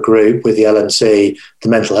set up a group with the LMC, the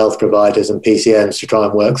mental health providers and PCNs to try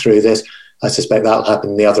and work through this. I suspect that will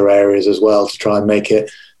happen in the other areas as well to try and make it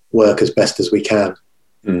work as best as we can.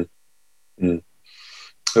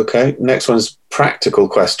 Okay, next one's practical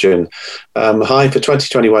question. Hi, for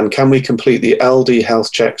 2021, can we complete the LD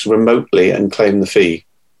health checks remotely and claim the fee?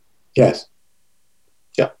 Yes.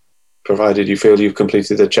 Yeah, provided you feel you've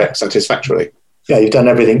completed the check satisfactorily. Yeah, you've done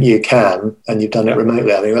everything you can and you've done it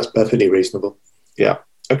remotely. I think that's perfectly reasonable. Yeah.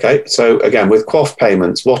 Okay, so again, with QOF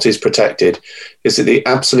payments, what is protected? Is it the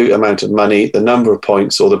absolute amount of money, the number of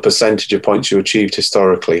points, or the percentage of points you achieved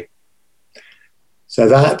historically? So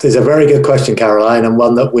that is a very good question, Caroline, and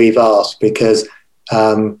one that we've asked because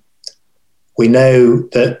we know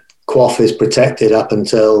that QOF is protected up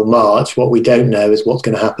until March. What we don't know is what's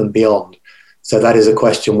going to happen beyond. So that is a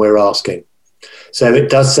question we're asking. So it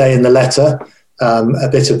does say in the letter a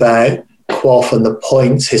bit about QOF and the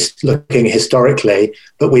points looking historically,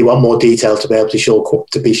 but we want more detail to be able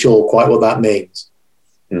to be sure quite what that means.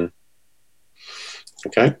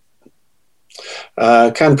 Okay.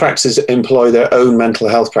 Can practices employ their own mental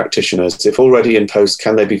health practitioners? If already in post,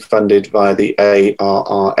 can they be funded via the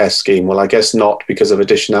ARRS scheme? Well, I guess not because of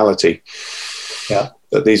additionality. Yeah.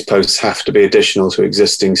 That these posts have to be additional to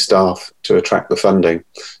existing staff to attract the funding.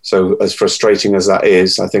 So as frustrating as that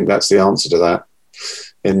is, I think that's the answer to that,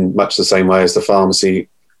 in much the same way as the pharmacy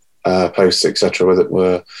posts, etc.,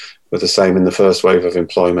 were the same in the first wave of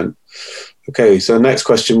employment. Okay, so next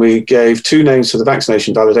question. We gave 2 names for the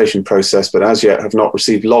vaccination validation process, but as yet have not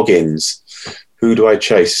received logins. Who do I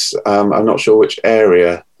chase? I'm not sure which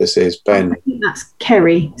area this is. Ben? I think that's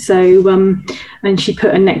Kerry. So, and she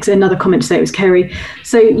put another comment to say it was Kerry.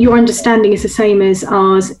 So your understanding is the same as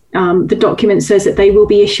ours. The document says that they will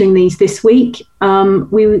be issuing these this week.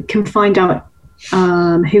 We can find out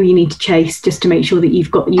who you need to chase just to make sure that you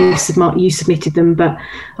submitted them, but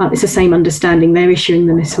it's the same understanding. They're issuing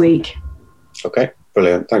them this week. Okay,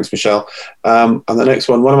 brilliant. Thanks, Michelle. And the next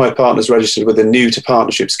one of my partners registered with a new to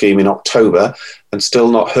partnership scheme in October and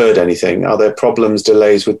still not heard anything. Are there problems,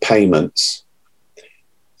 delays with payments?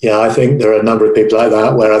 Yeah, I think there are a number of people like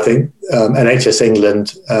that where I think NHS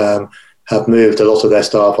England have moved a lot of their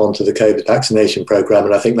staff onto the COVID vaccination programme,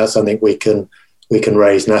 and I think that's something we can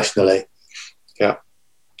raise nationally. Yeah.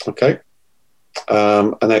 Okay.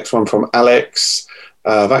 The next one from Alex.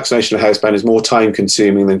 Vaccination of housebound is more time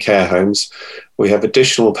consuming than care homes. We have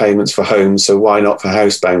additional payments for homes, so why not for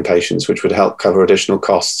housebound patients, which would help cover additional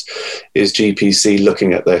costs? Is GPC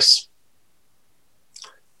looking at this?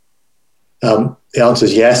 The answer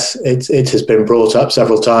is yes. It has been brought up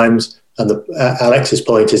several times, and Alex's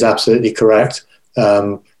point is absolutely correct.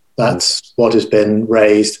 That's what has been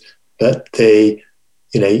raised. But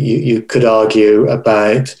you could argue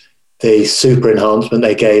about the super enhancement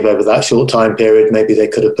they gave over that short time period. Maybe they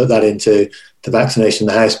could have put that into the vaccination,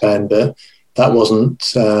 the housebound, but that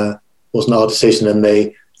wasn't our decision. And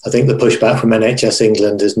I think the pushback from NHS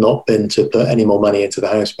England has not been to put any more money into the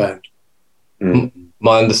housebound.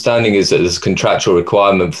 My understanding is that there's a contractual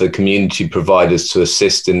requirement for the community providers to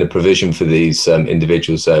assist in the provision for these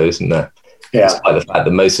individuals, though, isn't there? Yeah. Despite the fact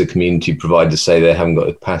that most of the community providers say they haven't got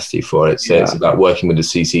the capacity for it. So It's about working with the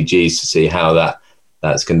CCGs to see how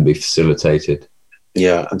that's going to be facilitated.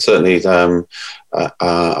 Yeah, and certainly I've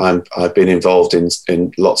been involved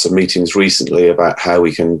in lots of meetings recently about how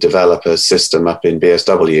we can develop a system up in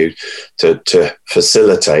BSW to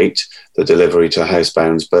facilitate the delivery to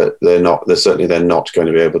housebounds, but they're not going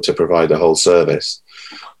to be able to provide the whole service.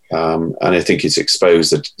 And I think it's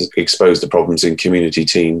exposed the problems in community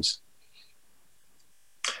teams.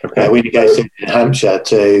 Okay. We negotiated in Hampshire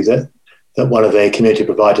too that one of the community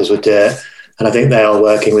providers would do it. And I think they are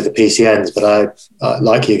working with the PCNs, but I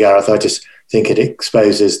like you, Gareth, I just think it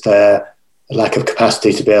exposes their lack of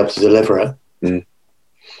capacity to be able to deliver it.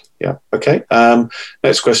 Yeah, okay.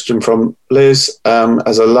 Next question from Liz.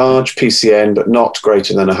 As a large PCN, but not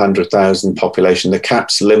greater than 100,000 population, the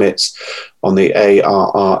caps limits on the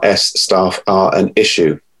ARRS staff are an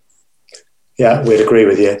issue. Yeah, we'd agree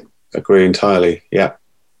with you. Agree entirely, yeah.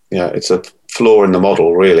 Yeah, it's a flaw in the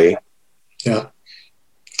model, really. Yeah.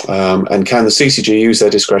 And can the CCG use their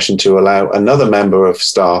discretion to allow another member of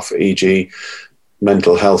staff, e.g.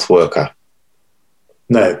 mental health worker?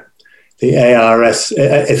 No. The ARRS,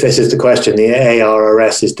 if this is the question, the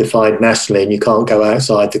ARRS is defined nationally and you can't go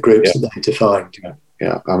outside the groups that they defined.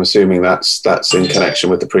 Yeah, I'm assuming that's in connection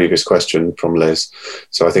with the previous question from Liz.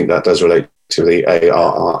 So I think that does relate to the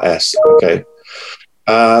ARRS. Okay.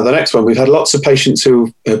 The next one, we've had lots of patients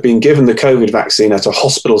who have been given the COVID vaccine at a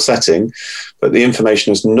hospital setting, but the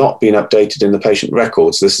information has not been updated in the patient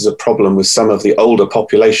records. This is a problem with some of the older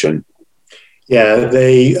population. Yeah,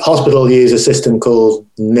 the hospital use a system called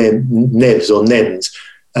NIBS or NIMS,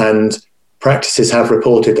 and practices have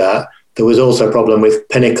reported that. There was also a problem with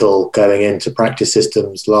Pinnacle going into practice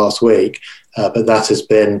systems last week, but that has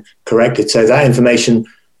been corrected. So that information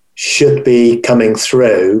should be coming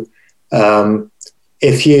through.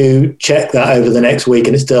 If you check that over the next week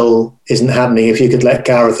and it still isn't happening, if you could let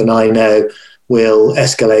Gareth and I know, we'll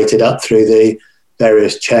escalate it up through the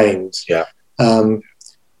various chains. Yeah.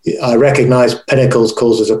 I recognise Pinnacle's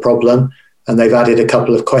causes a problem, and they've added a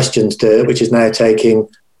couple of questions to it, which is now taking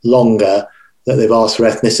longer, that they've asked for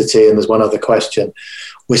ethnicity, and there's one other question.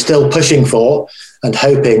 We're still pushing for and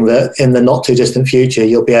hoping that in the not too distant future,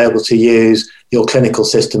 you'll be able to use your clinical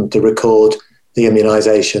system to record the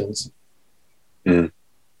immunisations.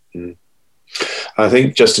 I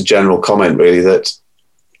think just a general comment really that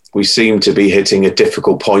we seem to be hitting a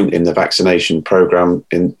difficult point in the vaccination program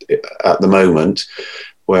at the moment,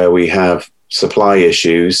 where we have supply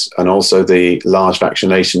issues and also the large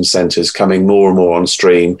vaccination centres coming more and more on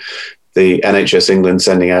stream. The NHS England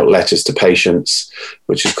sending out letters to patients,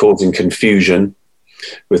 which is causing confusion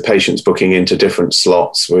with patients booking into different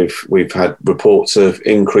slots. We've had reports of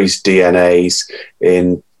increased DNAs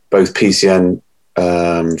in both PCN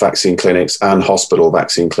vaccine clinics and hospital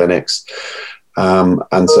vaccine clinics.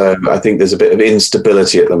 And so I think there's a bit of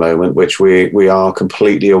instability at the moment, which we are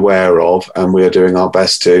completely aware of, and we are doing our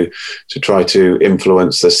best to try to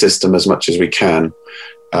influence the system as much as we can.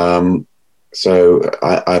 So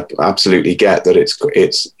I absolutely get that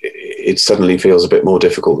it suddenly feels a bit more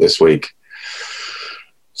difficult this week.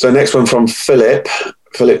 So next one from Philip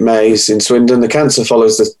Mays in Swindon. The cancer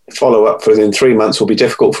follow-up within 3 months will be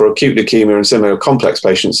difficult for acute leukemia and similar complex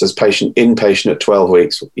patients as inpatient at 12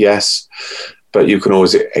 weeks. Yes, but you can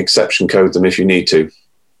always exception code them if you need to.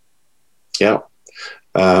 Yeah.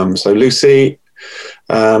 So Lucy,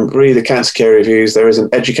 read the cancer care reviews. There is an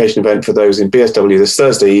education event for those in BSW this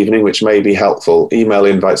Thursday evening, which may be helpful. Email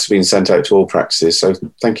invites have been sent out to all practices. So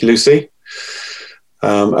thank you, Lucy.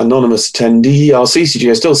 Anonymous attendee, our CCG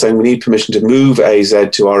are still saying we need permission to move AZ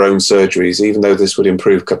to our own surgeries, even though this would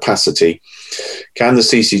improve capacity. Can the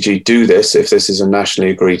CCG do this if this is a nationally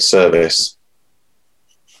agreed service?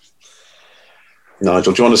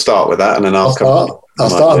 Nigel, do you want to start with that? And then I'll start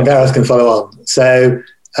and Gareth can follow on. So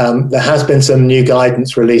there has been some new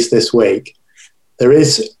guidance released this week. There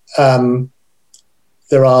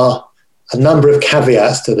are a number of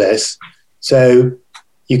caveats to this. So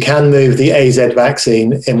you can move the AZ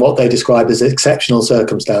vaccine in what they describe as exceptional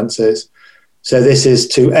circumstances. So this is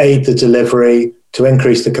to aid the delivery, to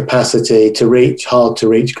increase the capacity, to reach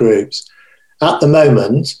hard-to-reach groups. At the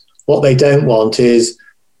moment, what they don't want is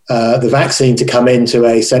the vaccine to come into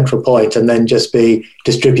a central point and then just be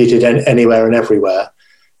distributed anywhere and everywhere.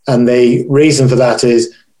 And the reason for that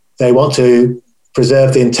is they want to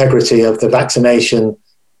preserve the integrity of the vaccination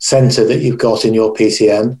centre that you've got in your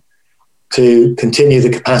PCN, to continue the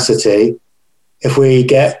capacity. If we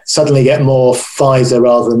suddenly get more Pfizer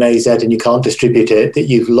rather than AZ and you can't distribute it, that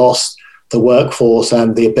you've lost the workforce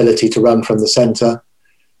and the ability to run from the centre.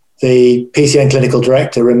 The PCN clinical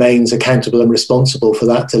director remains accountable and responsible for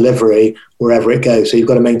that delivery wherever it goes. So you've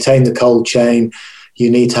got to maintain the cold chain. You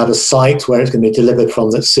need to have a site where it's going to be delivered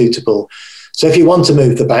from that's suitable. So if you want to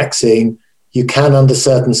move the vaccine, you can under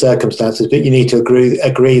certain circumstances, but you need to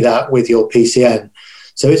agree that with your PCN.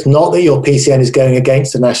 So it's not that your PCN is going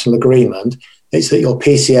against the national agreement. It's that your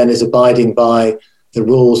PCN is abiding by the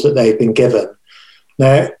rules that they've been given.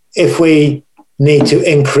 Now, if we need to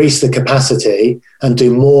increase the capacity and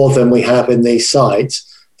do more than we have in these sites,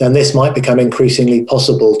 then this might become increasingly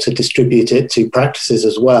possible to distribute it to practices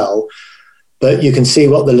as well. But you can see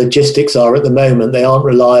what the logistics are at the moment. They aren't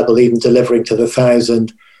reliable, even delivering to the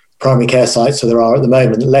 1,000 primary care sites that there are at the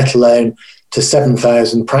moment, let alone to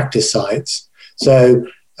 7,000 practice sites. So,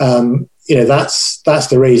 that's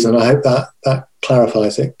the reason. I hope that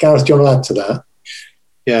clarifies it. Gareth, do you want to add to that?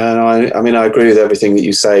 Yeah, I mean, I agree with everything that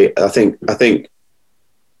you say. I think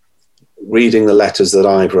reading the letters that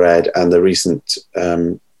I've read and the recent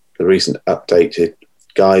updated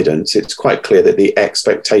guidance, it's quite clear that the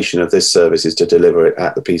expectation of this service is to deliver it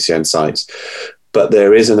at the PCN sites, but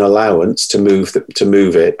there is an allowance to move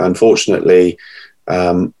it. Unfortunately,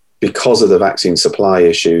 because of the vaccine supply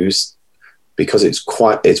issues, because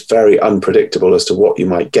it's very unpredictable as to what you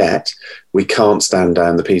might get, we can't stand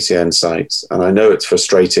down the PCN sites. And I know it's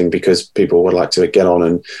frustrating because people would like to get on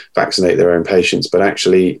and vaccinate their own patients, but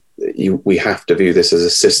actually we have to view this as a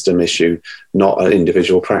system issue, not an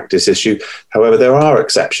individual practice issue. However, there are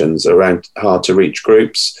exceptions around hard to reach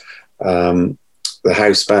groups, the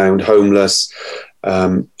housebound, homeless,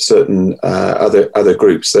 certain other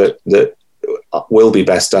groups that will be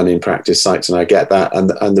best done in practice sites, and I get that. And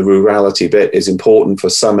the rurality bit is important for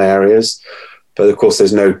some areas, but of course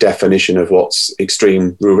there's no definition of what's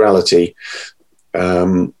extreme rurality.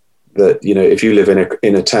 That, you know, if you live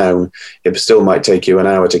in a town, it still might take you an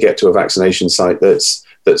hour to get to a vaccination site that's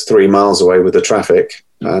 3 miles away with the traffic,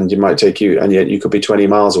 and it might take you, and yet you could be 20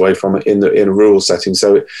 miles away from it in a rural setting.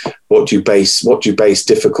 So what do you base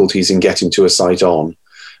difficulties in getting to a site on?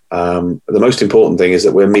 The most important thing is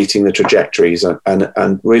that we're meeting the trajectories,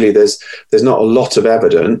 and really there's not a lot of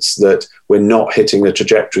evidence that we're not hitting the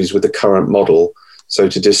trajectories with the current model. So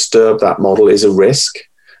to disturb that model is a risk.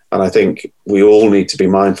 And I think we all need to be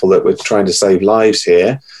mindful that we're trying to save lives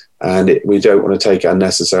here, and we don't want to take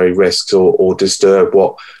unnecessary risks or disturb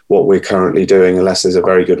what we're currently doing unless there's a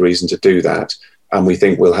very good reason to do that. And we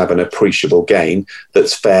think we'll have an appreciable gain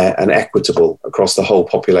that's fair and equitable across the whole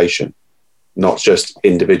population, not just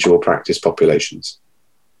individual practice populations.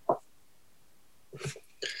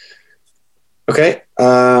 Okay.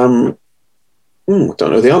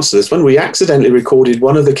 Don't know the answer to this one. We accidentally recorded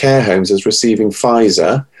one of the care homes as receiving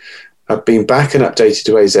Pfizer. Have been back and updated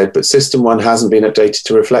to AZ, but System 1 hasn't been updated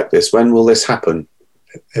to reflect this. When will this happen?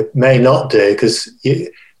 It may not do, because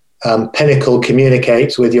Pinnacle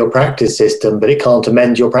communicates with your practice system, but it can't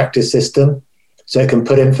amend your practice system. So it can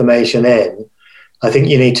put information in. I think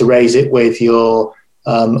you need to raise it with your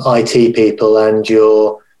IT people and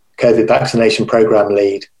your COVID vaccination program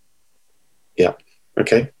lead. Yeah.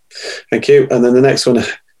 Okay. Thank you. And then the next one,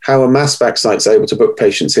 how are mass vac sites able to book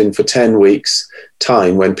patients in for 10 weeks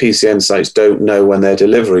time when PCN sites don't know when their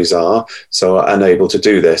deliveries are, so are unable to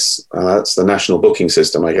do this? That's the national booking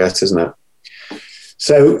system, I guess, isn't it?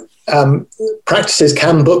 So practices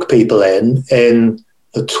can book people in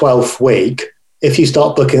the 12th week. If you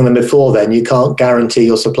start booking them before then, you can't guarantee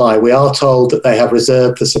your supply. We are told that they have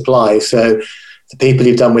reserved the supply. So the people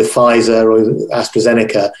you've done with Pfizer or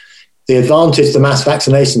AstraZeneca, the advantage the mass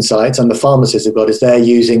vaccination sites and the pharmacists have got is they're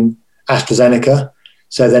using AstraZeneca.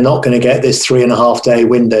 So they're not going to get this 3.5 day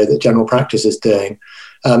window that general practice is doing.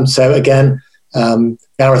 So again,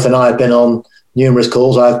 Gareth and I have been on numerous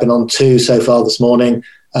calls. I've been on 2 so far this morning,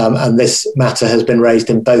 and this matter has been raised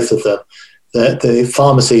in both of them. The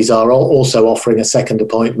pharmacies are also offering a second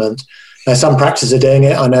appointment. Now, some practices are doing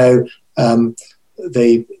it. I know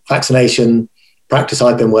the vaccination practice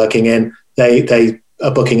I've been working in, they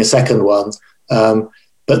are booking a second one,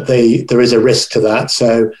 but there is a risk to that.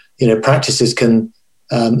 So, you know, practices can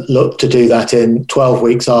look to do that in 12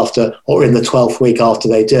 weeks after, or in the 12th week after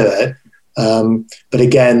they do it. But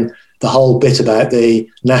again, the whole bit about the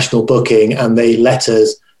national booking and the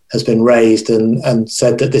letters has been raised and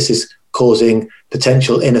said that this is causing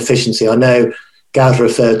potential inefficiency. I know Gav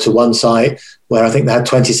referred to one site where I think they had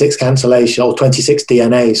 26 cancellation or 26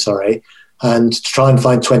 DNA, sorry, and to try and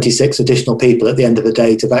find 26 additional people at the end of the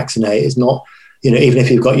day to vaccinate is not, you know, even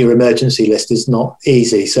if you've got your emergency list, is not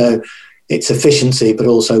easy. So it's efficiency, but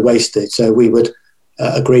also wasted. So we would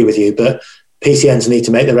agree with you, but PCNs need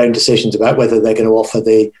to make their own decisions about whether they're going to offer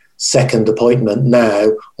the second appointment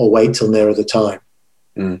now or wait till nearer the time.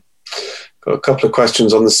 Got a couple of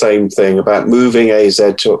questions on the same thing about moving AZ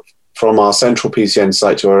from our central PCN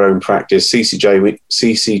site to our own practice.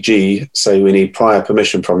 CCG say we need prior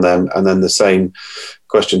permission from them, and then the same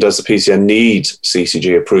question, does the PCN need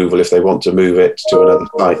CCG approval if they want to move it to another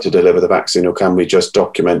site to deliver the vaccine, or can we just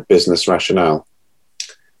document business rationale?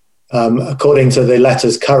 According to the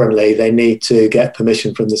letters currently, they need to get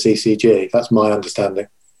permission from the CCG. That's my understanding.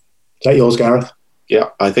 Is that yours, Gareth? Yeah,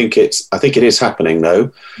 I think it is happening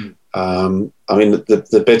though. I mean,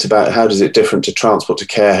 the bit about how does it different to transport to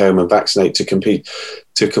care home and vaccinate to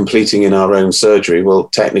completing in our own surgery? Well,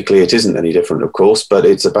 technically it isn't any different, of course, but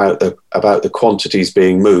it's about the quantities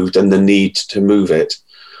being moved and the need to move it,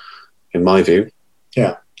 in my view.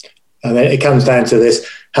 Yeah, and it comes down to this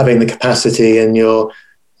having the capacity in your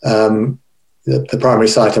the primary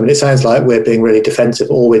site. I mean, it sounds like we're being really defensive.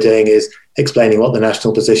 All we're doing is explaining what the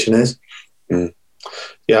national position is.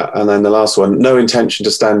 Yeah, and then the last one, no intention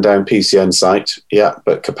to stand down PCN site. Yeah,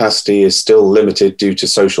 but capacity is still limited due to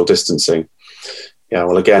social distancing. Yeah,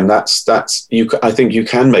 well, again, that's you. I think you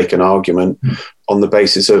can make an argument on the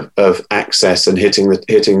basis of access and hitting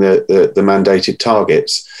the mandated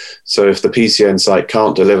targets. So if the PCN site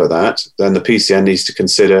can't deliver that, then the PCN needs to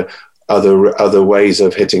consider other ways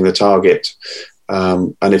of hitting the target.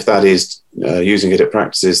 And if that is using it at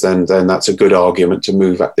practices, then that's a good argument to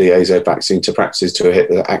move the AZ vaccine to practices to hit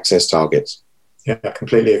the access targets. Yeah, I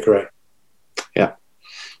completely agree. Yeah.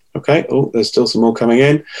 Okay. Oh, there's still some more coming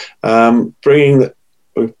in. It's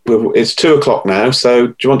 2:00 now, so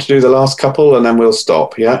do you want to do the last couple and then we'll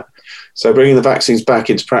stop? Yeah. So bringing the vaccines back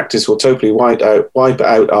into practice will totally wipe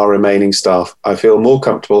out our remaining staff. I feel more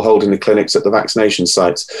comfortable holding the clinics at the vaccination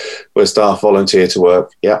sites where staff volunteer to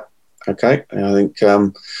work. Yeah. Okay. I think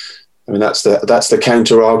that's the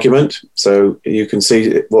counter argument. So you can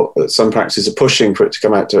see what some practices are pushing for it to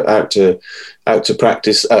come out to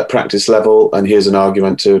practice at practice level, and here's an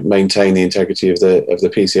argument to maintain the integrity of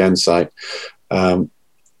the PCN site. And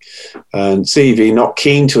CEV not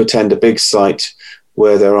keen to attend a big site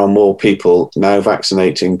where there are more people now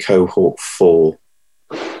vaccinating cohort 4.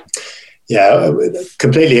 Yeah,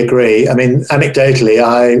 completely agree. I mean, anecdotally,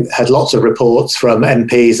 I had lots of reports from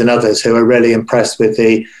MPs and others who are really impressed with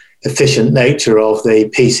the efficient nature of the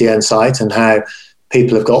PCN site and how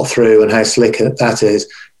people have got through and how slick that is.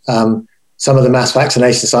 Some of the mass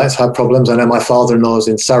vaccination sites have problems. I know my father-in-law is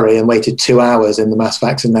in Surrey and waited 2 hours in the mass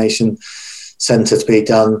vaccination centre to be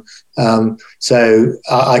done. So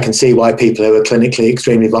I can see why people who are clinically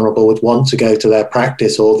extremely vulnerable would want to go to their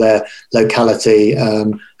practice or their locality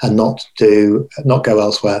and not go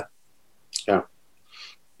elsewhere. Yeah.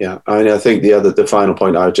 I think the final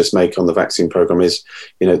point I would just make on the vaccine program is,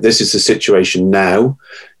 this is the situation now.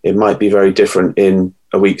 It might be very different in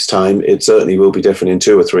a week's time. It certainly will be different in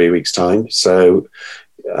 2 or 3 weeks' time. So,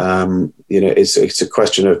 it's a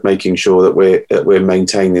question of making sure that we're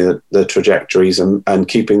maintaining the trajectories and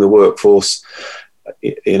keeping the workforce,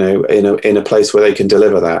 in a place where they can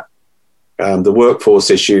deliver that. The workforce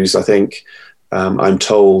issues, I think, I'm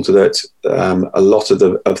told that a lot of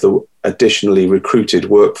the additionally recruited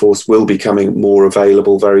workforce will be coming more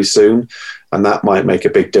available very soon, and that might make a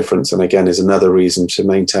big difference. And again, is another reason to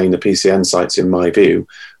maintain the PCN sites, in my view,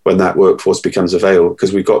 when that workforce becomes available,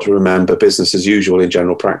 because we've got to remember business as usual in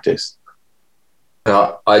general practice.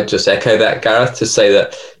 I'd just echo that, Gareth, to say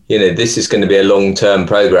that this is going to be a long-term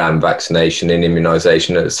program, vaccination and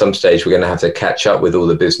immunisation. At some stage, we're going to have to catch up with all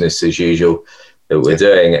the business as usual that we're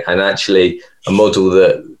doing, and actually a model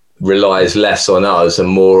that relies less on us and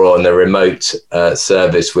more on a remote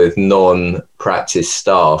service with non-practice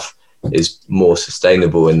staff is more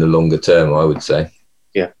sustainable in the longer term, I would say.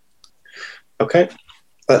 Yeah. Okay.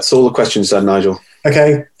 That's all the questions done, Nigel.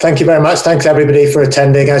 Okay. Thank you very much. Thanks, everybody, for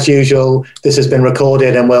attending. As usual, this has been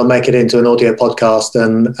recorded and we'll make it into an audio podcast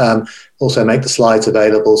and also make the slides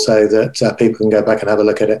available so that people can go back and have a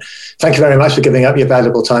look at it. Thank you very much for giving up your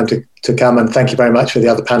valuable time to come, and thank you very much for the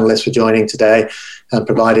other panellists for joining today and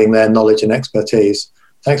providing their knowledge and expertise.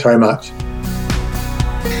 Thanks very much.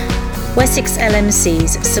 Wessex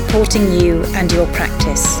LMCs, supporting you and your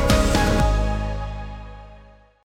practice.